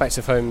to our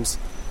respective homes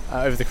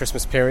over the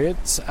Christmas period.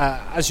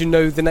 As you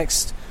know, the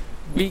next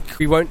week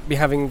we won't be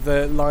having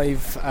the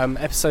live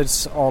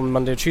episodes on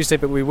Monday or Tuesday,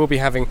 but we will be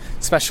having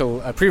special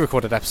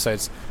pre-recorded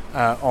episodes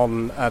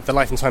on the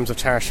life and times of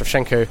Taras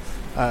Shevchenko,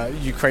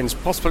 Ukraine's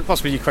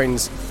possibly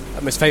Ukraine's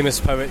most famous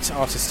poet,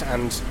 artist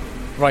and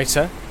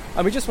writer.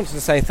 And we just wanted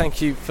to say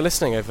thank you for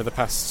listening over the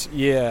past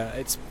year.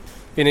 It's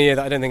been a year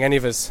that I don't think any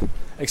of us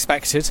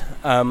expected,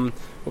 but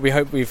we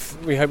hope we've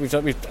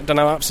done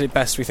our absolute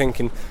best, we think,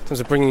 in terms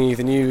of bringing you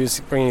the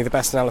news, bringing you the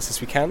best analysis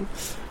we can.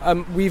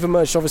 We've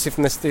emerged obviously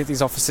from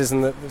these offices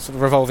and the sort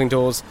of revolving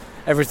doors.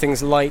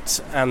 Everything's light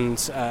and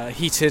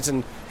heated,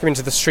 and come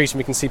into the street and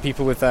we can see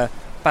people with their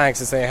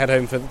bags as they head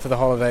home for the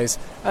holidays,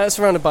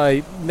 surrounded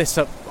by lit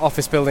up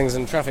office buildings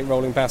and traffic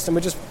rolling past. And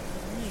we're just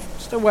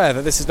aware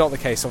that this is not the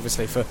case,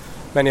 obviously, for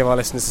many of our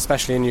listeners,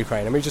 especially in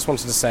Ukraine. And we just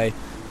wanted to say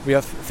we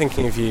are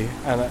thinking of you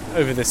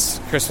over this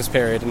Christmas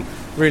period, and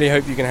really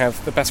hope you can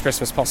have the best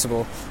Christmas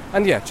possible.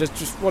 And yeah,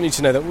 just want you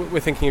to know that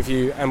we're thinking of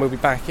you, and we'll be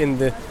back in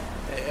the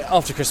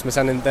after Christmas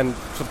and then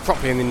sort of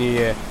properly in the new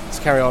year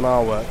to carry on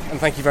our work.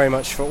 And thank you very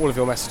much for all of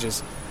your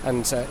messages.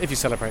 And if you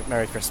celebrate,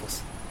 Merry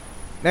Christmas.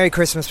 Merry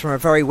Christmas from a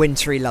very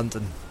wintry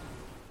London.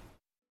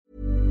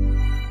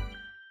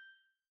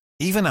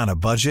 Even on a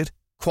budget,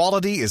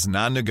 quality is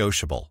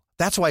non-negotiable.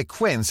 That's why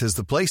Quince is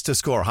the place to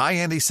score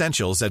high-end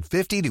essentials at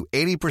 50 to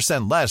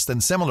 80% less than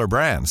similar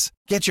brands.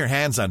 Get your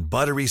hands on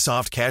buttery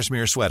soft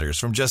cashmere sweaters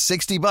from just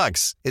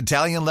 $60,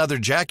 Italian leather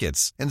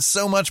jackets, and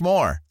so much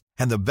more.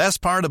 And the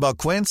best part about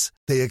Quince,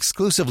 they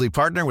exclusively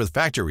partner with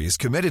factories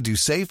committed to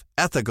safe,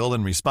 ethical,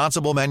 and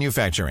responsible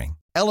manufacturing.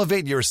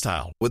 Elevate your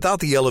style without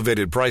the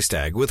elevated price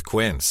tag with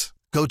Quince.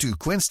 Go to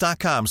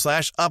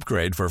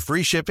quince.com/upgrade for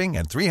free shipping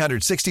and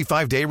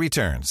 365-day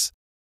returns.